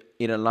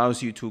it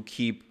allows you to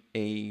keep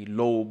a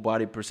low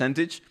body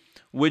percentage,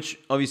 which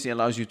obviously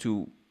allows you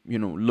to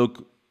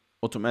look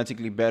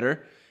automatically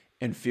better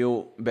and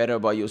feel better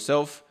about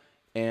yourself,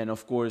 and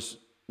of course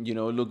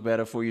look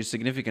better for your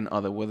significant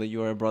other, whether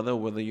you're a brother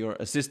or whether you're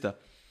a sister.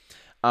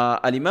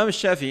 الإمام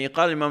الشافعي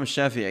قال الإمام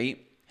الشافعي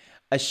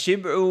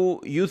الشبع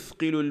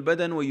يثقل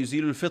البدن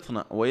ويزيل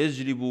الفطنة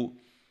ويجلب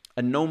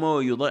النوم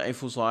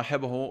ويضعف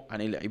صاحبه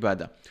عن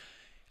العبادة.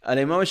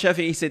 Al-Imam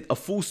al-Shafi'i said, a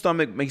full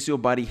stomach makes your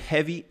body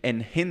heavy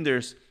and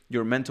hinders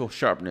your mental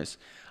sharpness,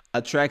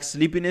 attracts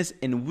sleepiness,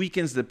 and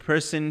weakens the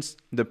person,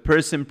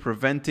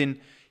 preventing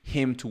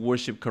him to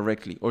worship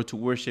correctly or to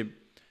worship,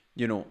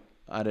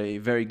 at a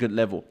very good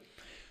level.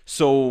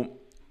 So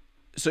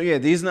yeah,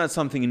 this is not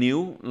something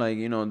new. Like,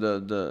 we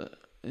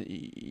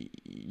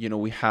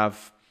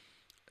have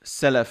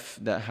Salaf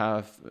that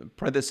have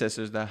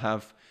predecessors that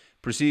have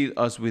preceded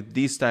us with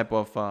these type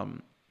of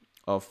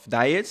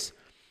diets.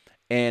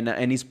 And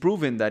it's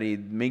proven that it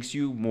makes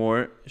you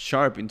more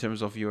sharp in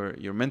terms of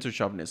your mental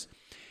sharpness.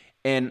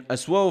 And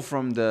as well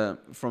from the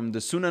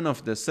Sunan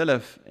of the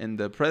Salaf and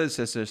the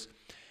predecessors,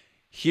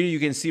 here you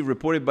can see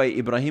reported by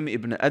Ibrahim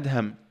ibn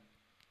Adham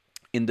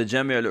in the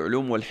Jami'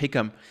 al-Ulum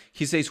wal-Hikam.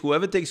 He says,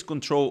 whoever takes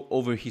control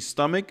over his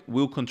stomach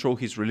will control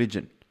his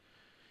religion.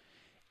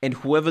 And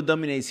whoever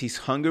dominates his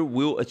hunger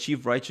will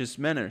achieve righteous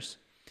manners.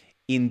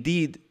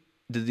 Indeed,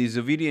 the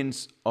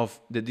disobedience of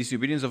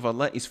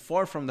Allah is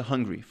far from the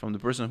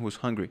person who is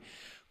hungry,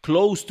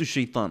 close to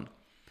Shaytan.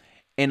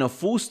 And a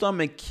full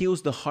stomach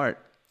kills the heart,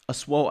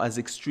 as well as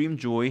extreme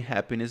joy,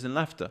 happiness, and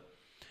laughter.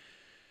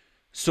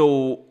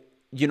 So,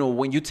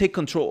 when you take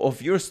control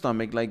of your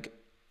stomach, like,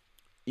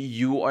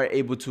 you are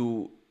able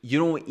to, you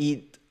don't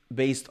eat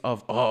based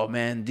off, oh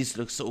man, this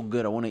looks so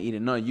good, I want to eat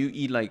it. No, you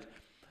eat like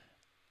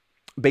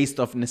based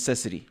off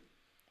necessity.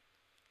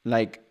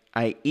 Like,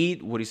 I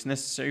eat what is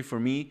necessary for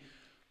me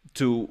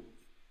to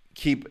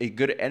keep a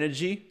good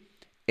energy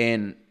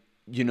and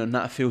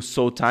not feel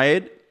so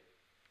tired,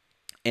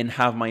 and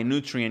have my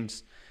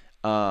nutrients,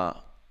 the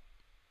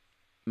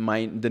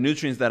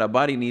nutrients that our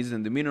body needs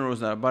and the minerals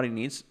that our body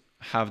needs,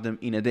 have them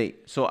in a day.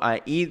 So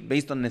I eat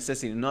based on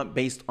necessity, not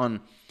based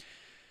on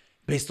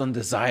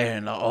desire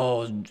and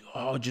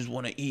I just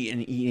want to eat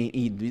and eat and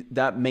eat.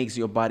 That makes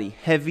your body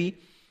heavy.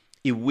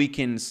 It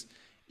weakens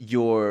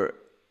your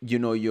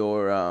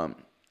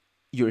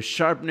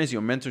sharpness,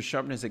 your mental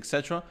sharpness,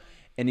 etc.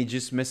 And it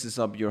just messes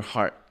up your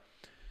heart.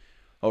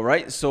 All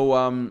right.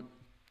 So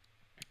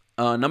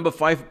number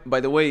 5, by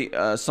the way,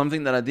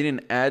 something that I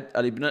didn't add,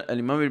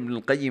 Al-Imam Ibn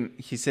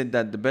al-Qayyim, he said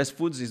that the best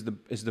foods is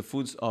the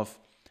foods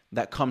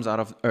that comes out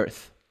of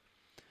earth.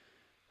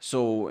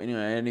 So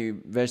any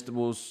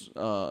vegetables,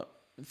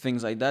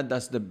 things like that,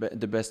 that's the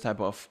best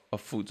type of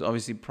foods.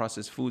 Obviously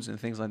processed foods and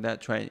things like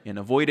that, try and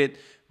avoid it.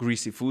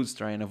 Greasy foods,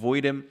 try and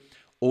avoid them.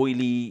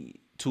 Oily,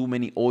 too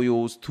many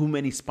oils, too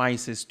many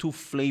spices, too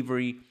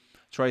flavory,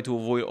 try to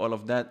avoid all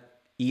of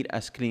that. Eat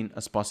as clean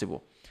as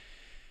possible.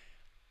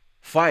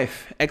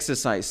 5,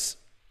 exercise.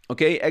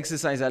 Okay,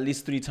 exercise at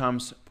least 3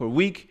 times per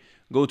week.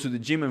 Go to the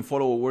gym and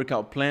follow a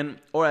workout plan,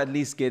 or at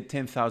least get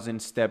 10,000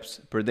 steps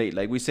per day.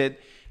 Like we said,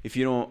 if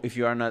you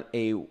are not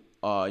a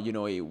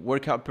a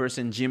workout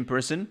person, gym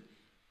person,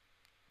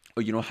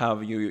 or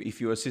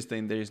if you're a sister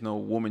and there is no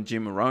woman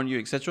gym around you,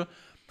 etc.,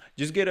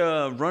 just get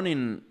a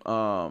running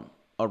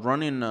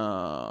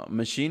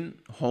machine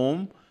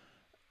home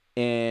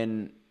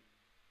and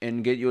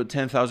get your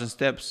 10,000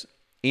 steps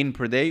in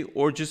per day,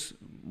 or just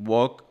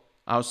walk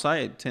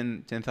outside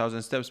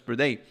 10,000 steps per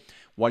day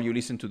while you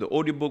listen to the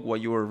audiobook, while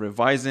you are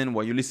revising,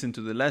 while you listen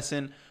to the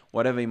lesson,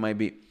 whatever it might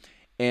be.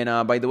 And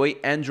by the way,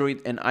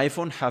 Android and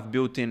iPhone have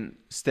built-in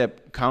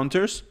step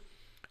counters.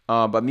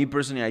 But me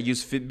personally, I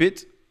use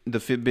Fitbit, the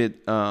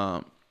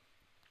Fitbit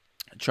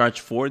Charge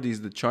 4. This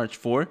is the Charge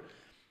 4,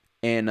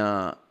 and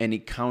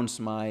it counts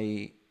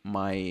my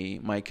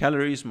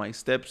calories, my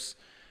steps.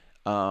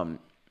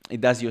 It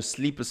does your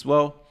sleep as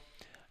well,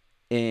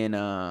 and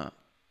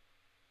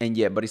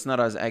yeah, but it's not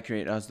as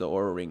accurate as the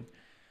Oura Ring.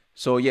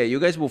 So yeah,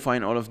 you guys will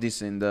find all of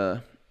this in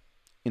the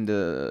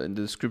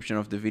description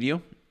of the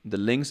video, the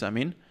links, I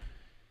mean.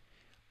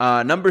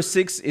 Number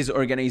 6 is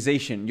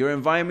organization. Your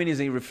environment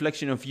is a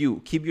reflection of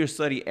you. Keep your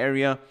study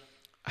area,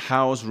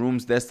 house,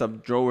 rooms,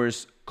 desktop,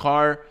 drawers,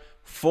 car,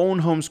 phone,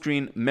 home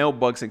screen,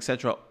 mailbox,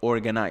 etc.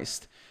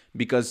 organized,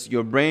 because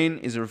your brain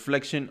is a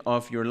reflection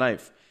of your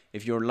life.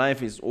 If your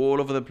life is all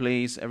over the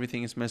place,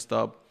 everything is messed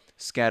up,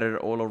 scattered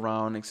all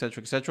around,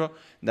 etc., etc.,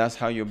 that's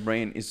how your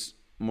brain is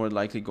more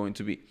likely going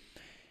to be.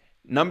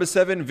 Number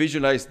 7,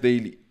 visualize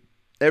daily.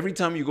 Every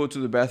time you go to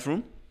the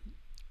bathroom,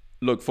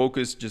 look,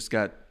 Focus just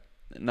got,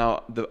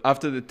 now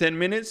after the 10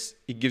 minutes,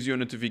 it gives you a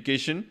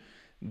notification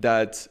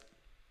that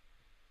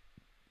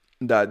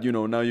you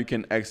know, now you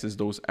can access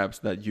those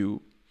apps that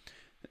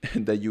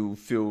you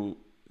feel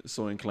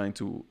so inclined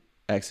to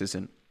access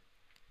in.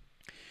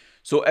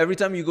 So every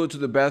time you go to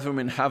the bathroom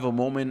and have a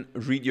moment,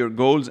 read your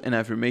goals and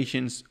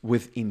affirmations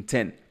with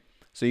intent.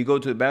 So you go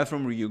to the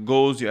bathroom, read your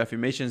goals, your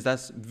affirmations,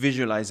 that's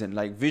visualizing.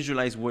 Like,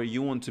 visualize where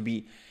you want to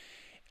be.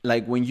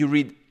 Like when you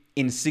read,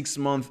 in 6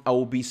 months, I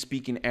will be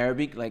speaking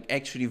Arabic, like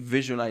actually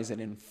visualize it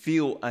and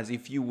feel as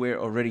if you were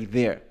already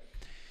there.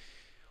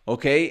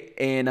 Okay,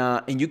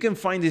 and you can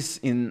find this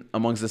in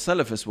amongst the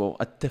Salaf as well.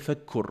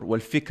 At-tafakkur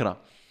wal-fikra.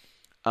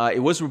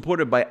 It was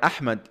reported by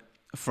Ahmad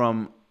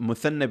from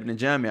Muthanna ibn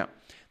Jami'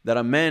 that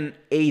a man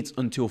ate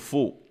until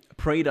full,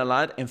 prayed a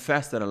lot and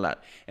fasted a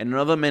lot. And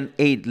another man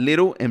ate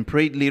little and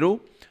prayed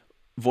little,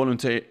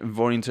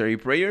 voluntary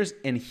prayers,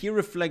 and he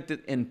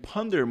reflected and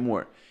pondered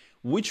more.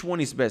 Which one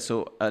is best?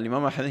 So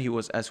Imam Ahmad, he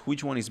was asked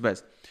which one is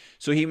best.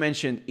 So he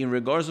mentioned, in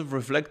regards of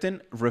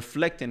reflecting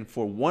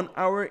for 1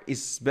 hour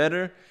is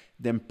better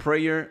than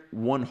prayer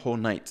 1 whole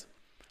night.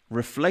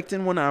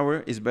 Reflecting 1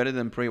 hour is better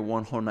than prayer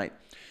 1 whole night.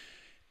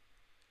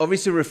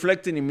 Obviously,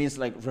 reflecting, it means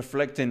like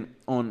reflecting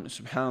on,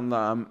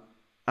 subhanAllah,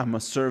 I'm a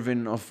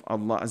servant of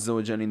Allah Azza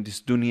wa Jalla in this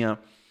dunya.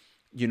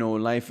 You know,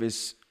 life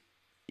is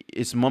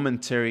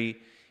momentary.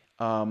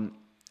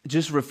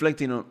 Just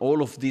reflecting on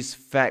all of these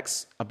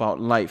facts about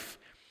life.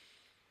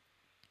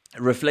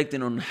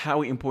 Reflecting on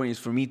how important it is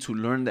for me to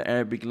learn the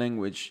Arabic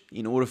language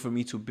in order for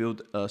me to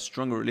build a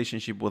stronger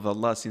relationship with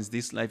Allah, since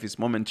this life is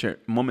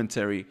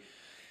momentary.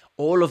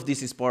 All of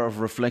this is part of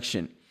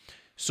reflection.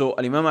 So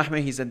Imam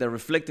Ahmed, he said that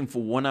reflecting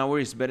for 1 hour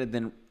is better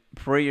than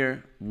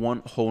prayer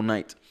 1 whole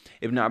night.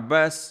 Ibn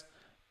Abbas,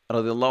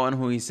 radiallahu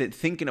anhu, he said,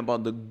 thinking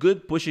about the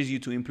good pushes you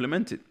to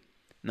implement it.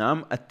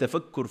 Naam,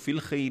 at-tafakkur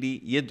fil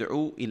khayri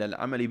yad'u ila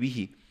al-amali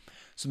bihi.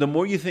 So the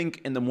more you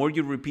think and the more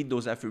you repeat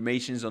those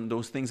affirmations on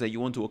those things that you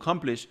want to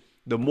accomplish,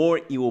 the more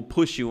it will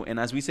push you. And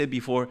as we said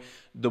before,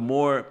 the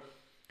more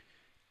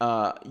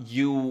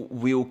you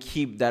will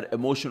keep that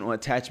emotional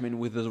attachment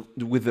with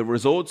the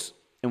results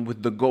and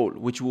with the goal,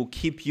 which will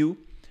keep you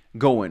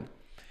going.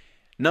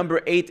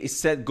 Number 8 is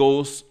set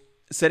goals.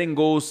 Setting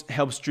goals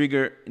helps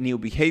trigger new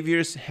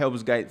behaviors,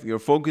 helps guide your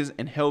focus,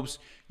 and helps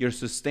you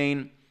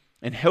sustain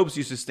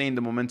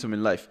the momentum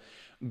in life.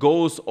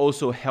 Goals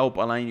also help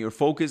align your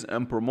focus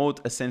and promote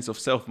a sense of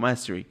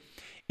self-mastery.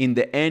 In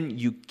the end,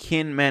 you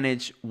can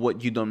manage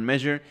what you don't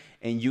measure,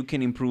 and you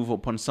can improve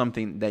upon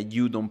something that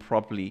you don't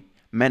properly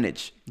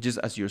manage, just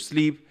as your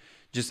sleep,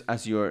 just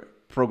as your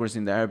progress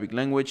in the Arabic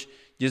language,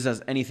 just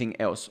as anything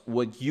else.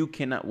 What you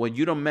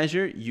don't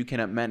measure, you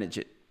cannot manage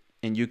it,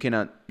 and you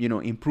cannot,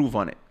 improve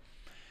on it.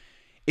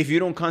 If you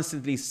don't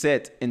constantly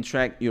set and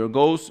track your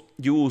goals,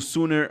 you will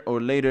sooner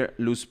or later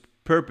lose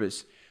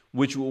purpose,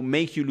 which will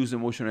make you lose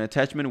emotional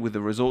attachment with the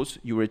results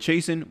you were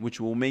chasing,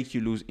 which will make you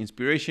lose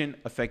inspiration,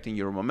 affecting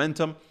your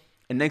momentum.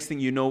 And next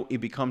thing you know, it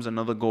becomes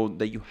another goal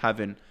that you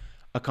haven't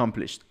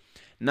accomplished.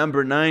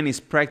 Number 9 is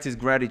practice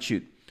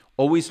gratitude.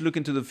 Always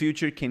looking to the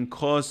future can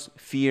cause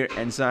fear,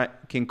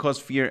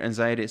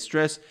 anxiety,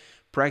 stress.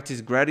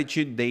 Practice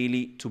gratitude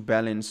daily to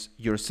balance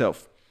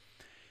yourself.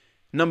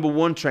 Number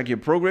 1, track your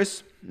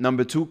progress.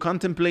 Number 2,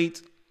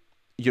 contemplate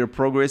your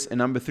progress. And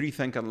number 3,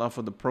 thank Allah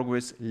for the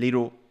progress,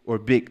 little or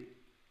big.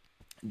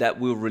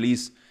 That will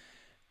release,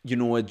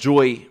 a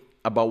joy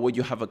about what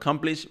you have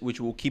accomplished,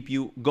 which will keep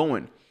you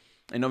going.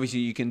 And obviously,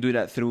 you can do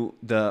that through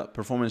the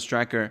performance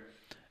tracker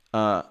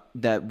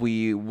that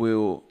we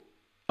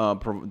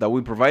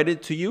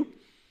provided to you,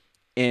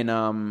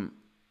 and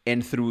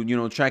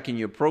through tracking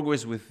your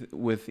progress with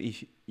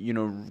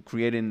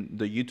creating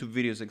the YouTube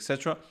videos,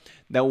 etc.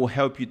 That will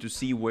help you to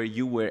see where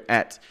you were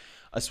at.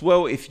 As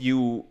well, if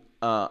you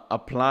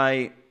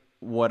apply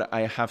what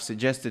I have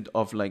suggested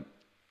of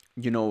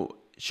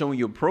showing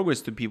your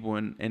progress to people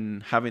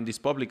and having this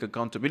public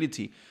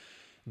accountability,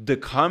 the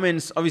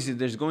comments, obviously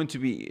there's going to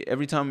be,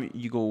 every time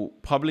you go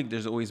public,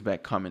 there's always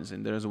bad comments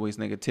and there's always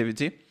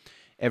negativity.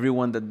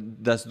 Everyone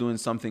that's doing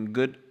something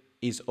good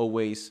is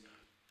always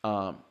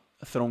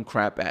thrown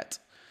crap at.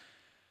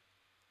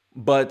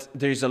 But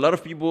there's a lot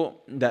of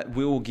people that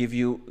will give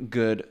you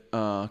good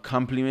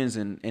compliments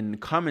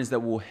and comments that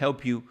will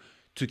help you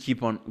to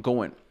keep on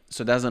going.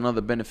 So that's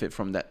another benefit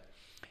from that.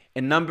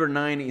 And number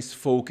 9 is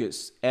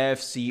focus,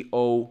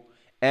 F.O.C.U.S,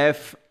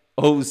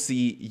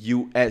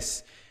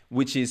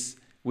 which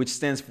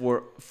stands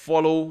for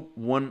follow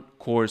one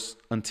course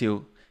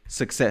until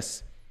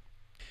success.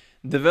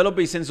 Develop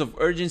a sense of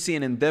urgency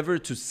and endeavor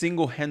to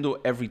single-handle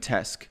every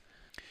task.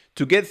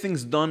 To get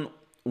things done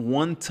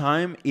one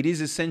time, it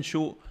is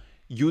essential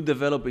you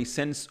develop a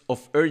sense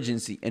of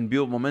urgency and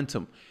build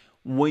momentum.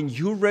 When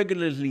you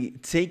regularly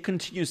take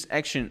continuous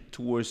action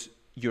towards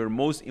your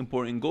most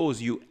important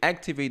goals, you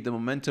activate the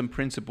momentum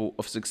principle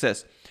of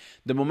success.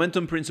 The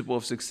momentum principle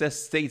of success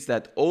states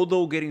that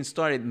although getting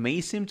started may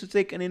seem to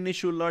take an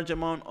initial large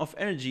amount of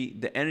energy,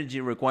 the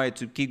energy required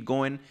to keep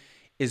going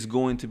is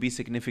going to be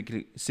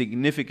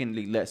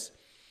significantly less.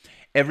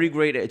 Every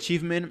great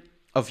achievement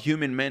of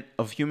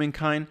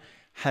humankind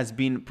has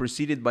been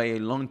preceded by a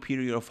long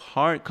period of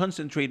hard,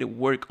 concentrated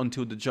work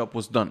until the job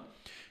was done.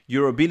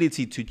 Your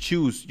ability to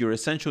choose your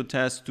essential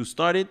task to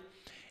start it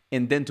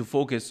and then to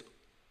focus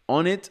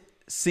on it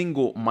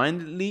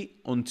single-mindedly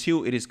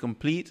until it is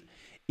complete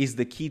is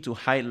the key to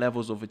high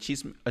levels of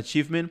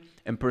achievement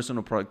and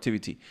personal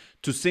productivity.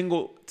 To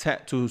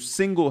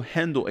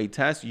single-handle a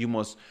task, you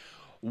must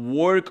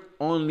work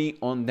only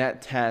on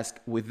that task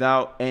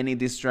without any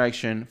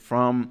distraction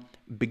from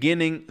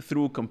beginning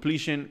through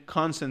completion,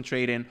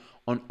 concentrating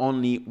on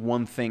only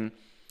one thing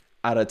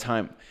at a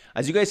time.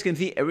 As you guys can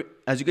see,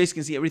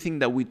 everything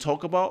that we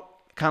talk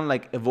about kind of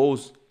like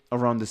evolves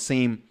around the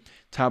same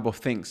type of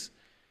things.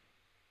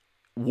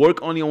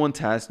 Work only on one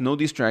task, no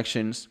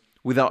distractions,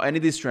 without any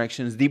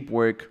distractions, deep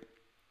work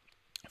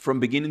from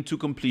beginning to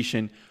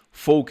completion,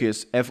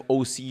 focus,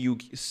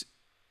 F.O.C.U.S,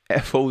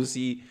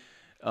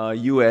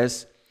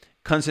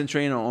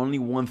 concentrating on only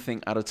one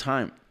thing at a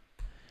time.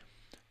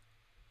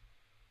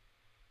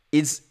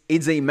 It's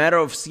a matter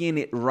of seeing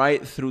it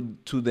right through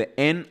to the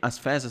end as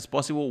fast as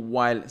possible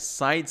while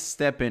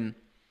sidestepping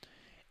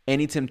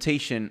any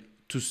temptation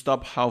to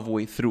stop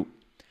halfway through,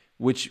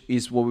 which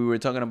is what we were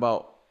talking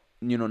about,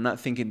 not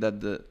thinking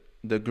that the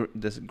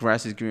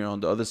grass is greener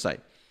on the other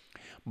side.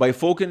 By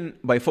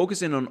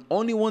focusing on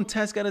only one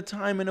task at a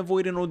time and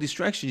avoiding all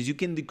distractions, you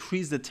can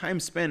decrease the time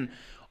spent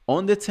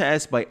on the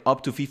task by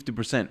up to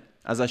 50%.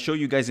 As I show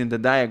you guys in the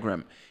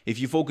diagram, if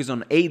you focus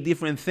on 8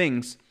 different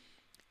things,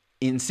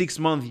 in 6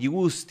 months, you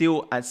will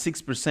still at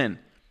 6%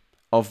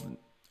 of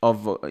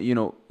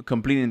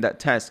completing that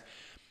task.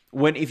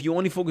 When if you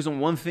only focus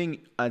on one thing,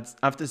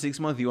 after 6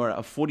 months, you are at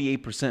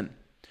 48%.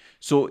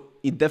 So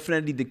it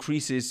definitely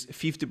decreases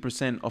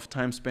 50% of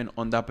time spent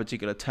on that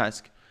particular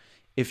task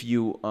if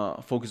you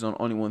focus on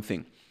only one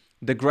thing.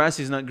 The grass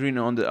is not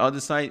greener on the other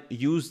side.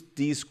 Use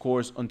this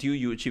course until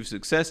you achieve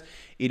success.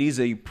 It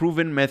is a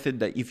proven method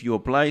that if you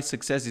apply,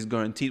 success is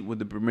guaranteed with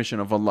the permission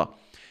of Allah.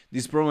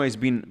 This program has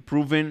been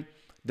proven.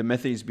 The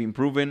method is being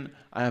proven.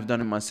 I have done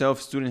it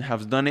myself. Students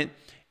have done it,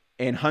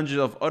 and hundreds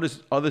of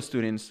other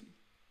students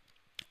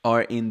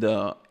are in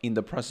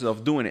the process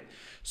of doing it.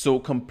 So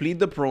complete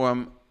the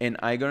program, and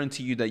I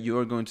guarantee you that you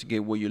are going to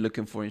get what you're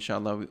looking for,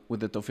 inshallah, with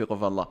the tawfiq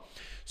of Allah.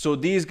 So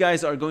these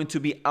guys are going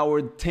to be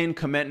our 10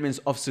 commandments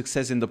of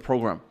success in the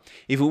program.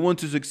 If we want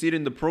to succeed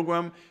in the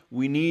program,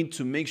 we need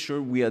to make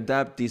sure we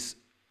adapt these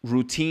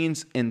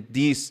routines and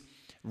these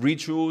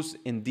rituals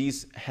and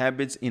these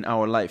habits in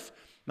our life.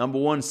 Number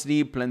 1,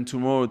 sleep, plan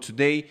tomorrow,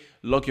 today,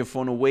 lock your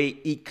phone away,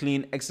 eat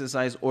clean,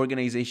 exercise,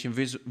 organization,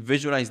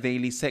 visualize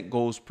daily, set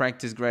goals,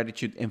 practice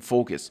gratitude, and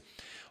focus.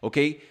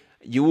 Okay,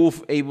 you will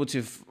be able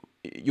to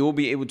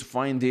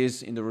find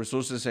this in the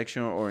resources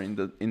section or in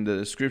the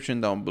description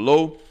down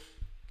below.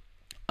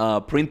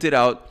 Print it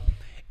out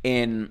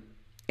and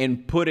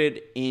put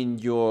it in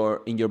your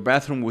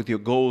bathroom with your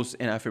goals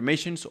and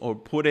affirmations, or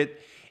put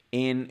it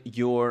in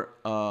your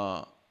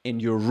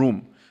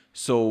room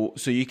so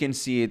you can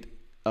see it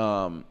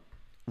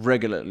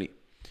regularly.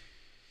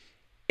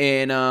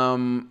 And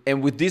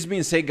with this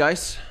being said,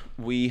 guys,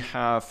 we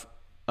have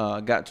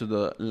got to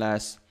the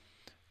last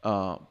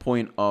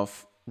point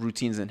of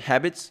routines and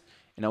habits,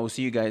 and I will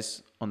see you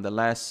guys on the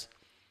last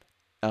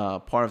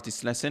part of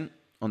this lesson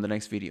on the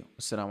next video.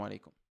 Assalamu alaikum.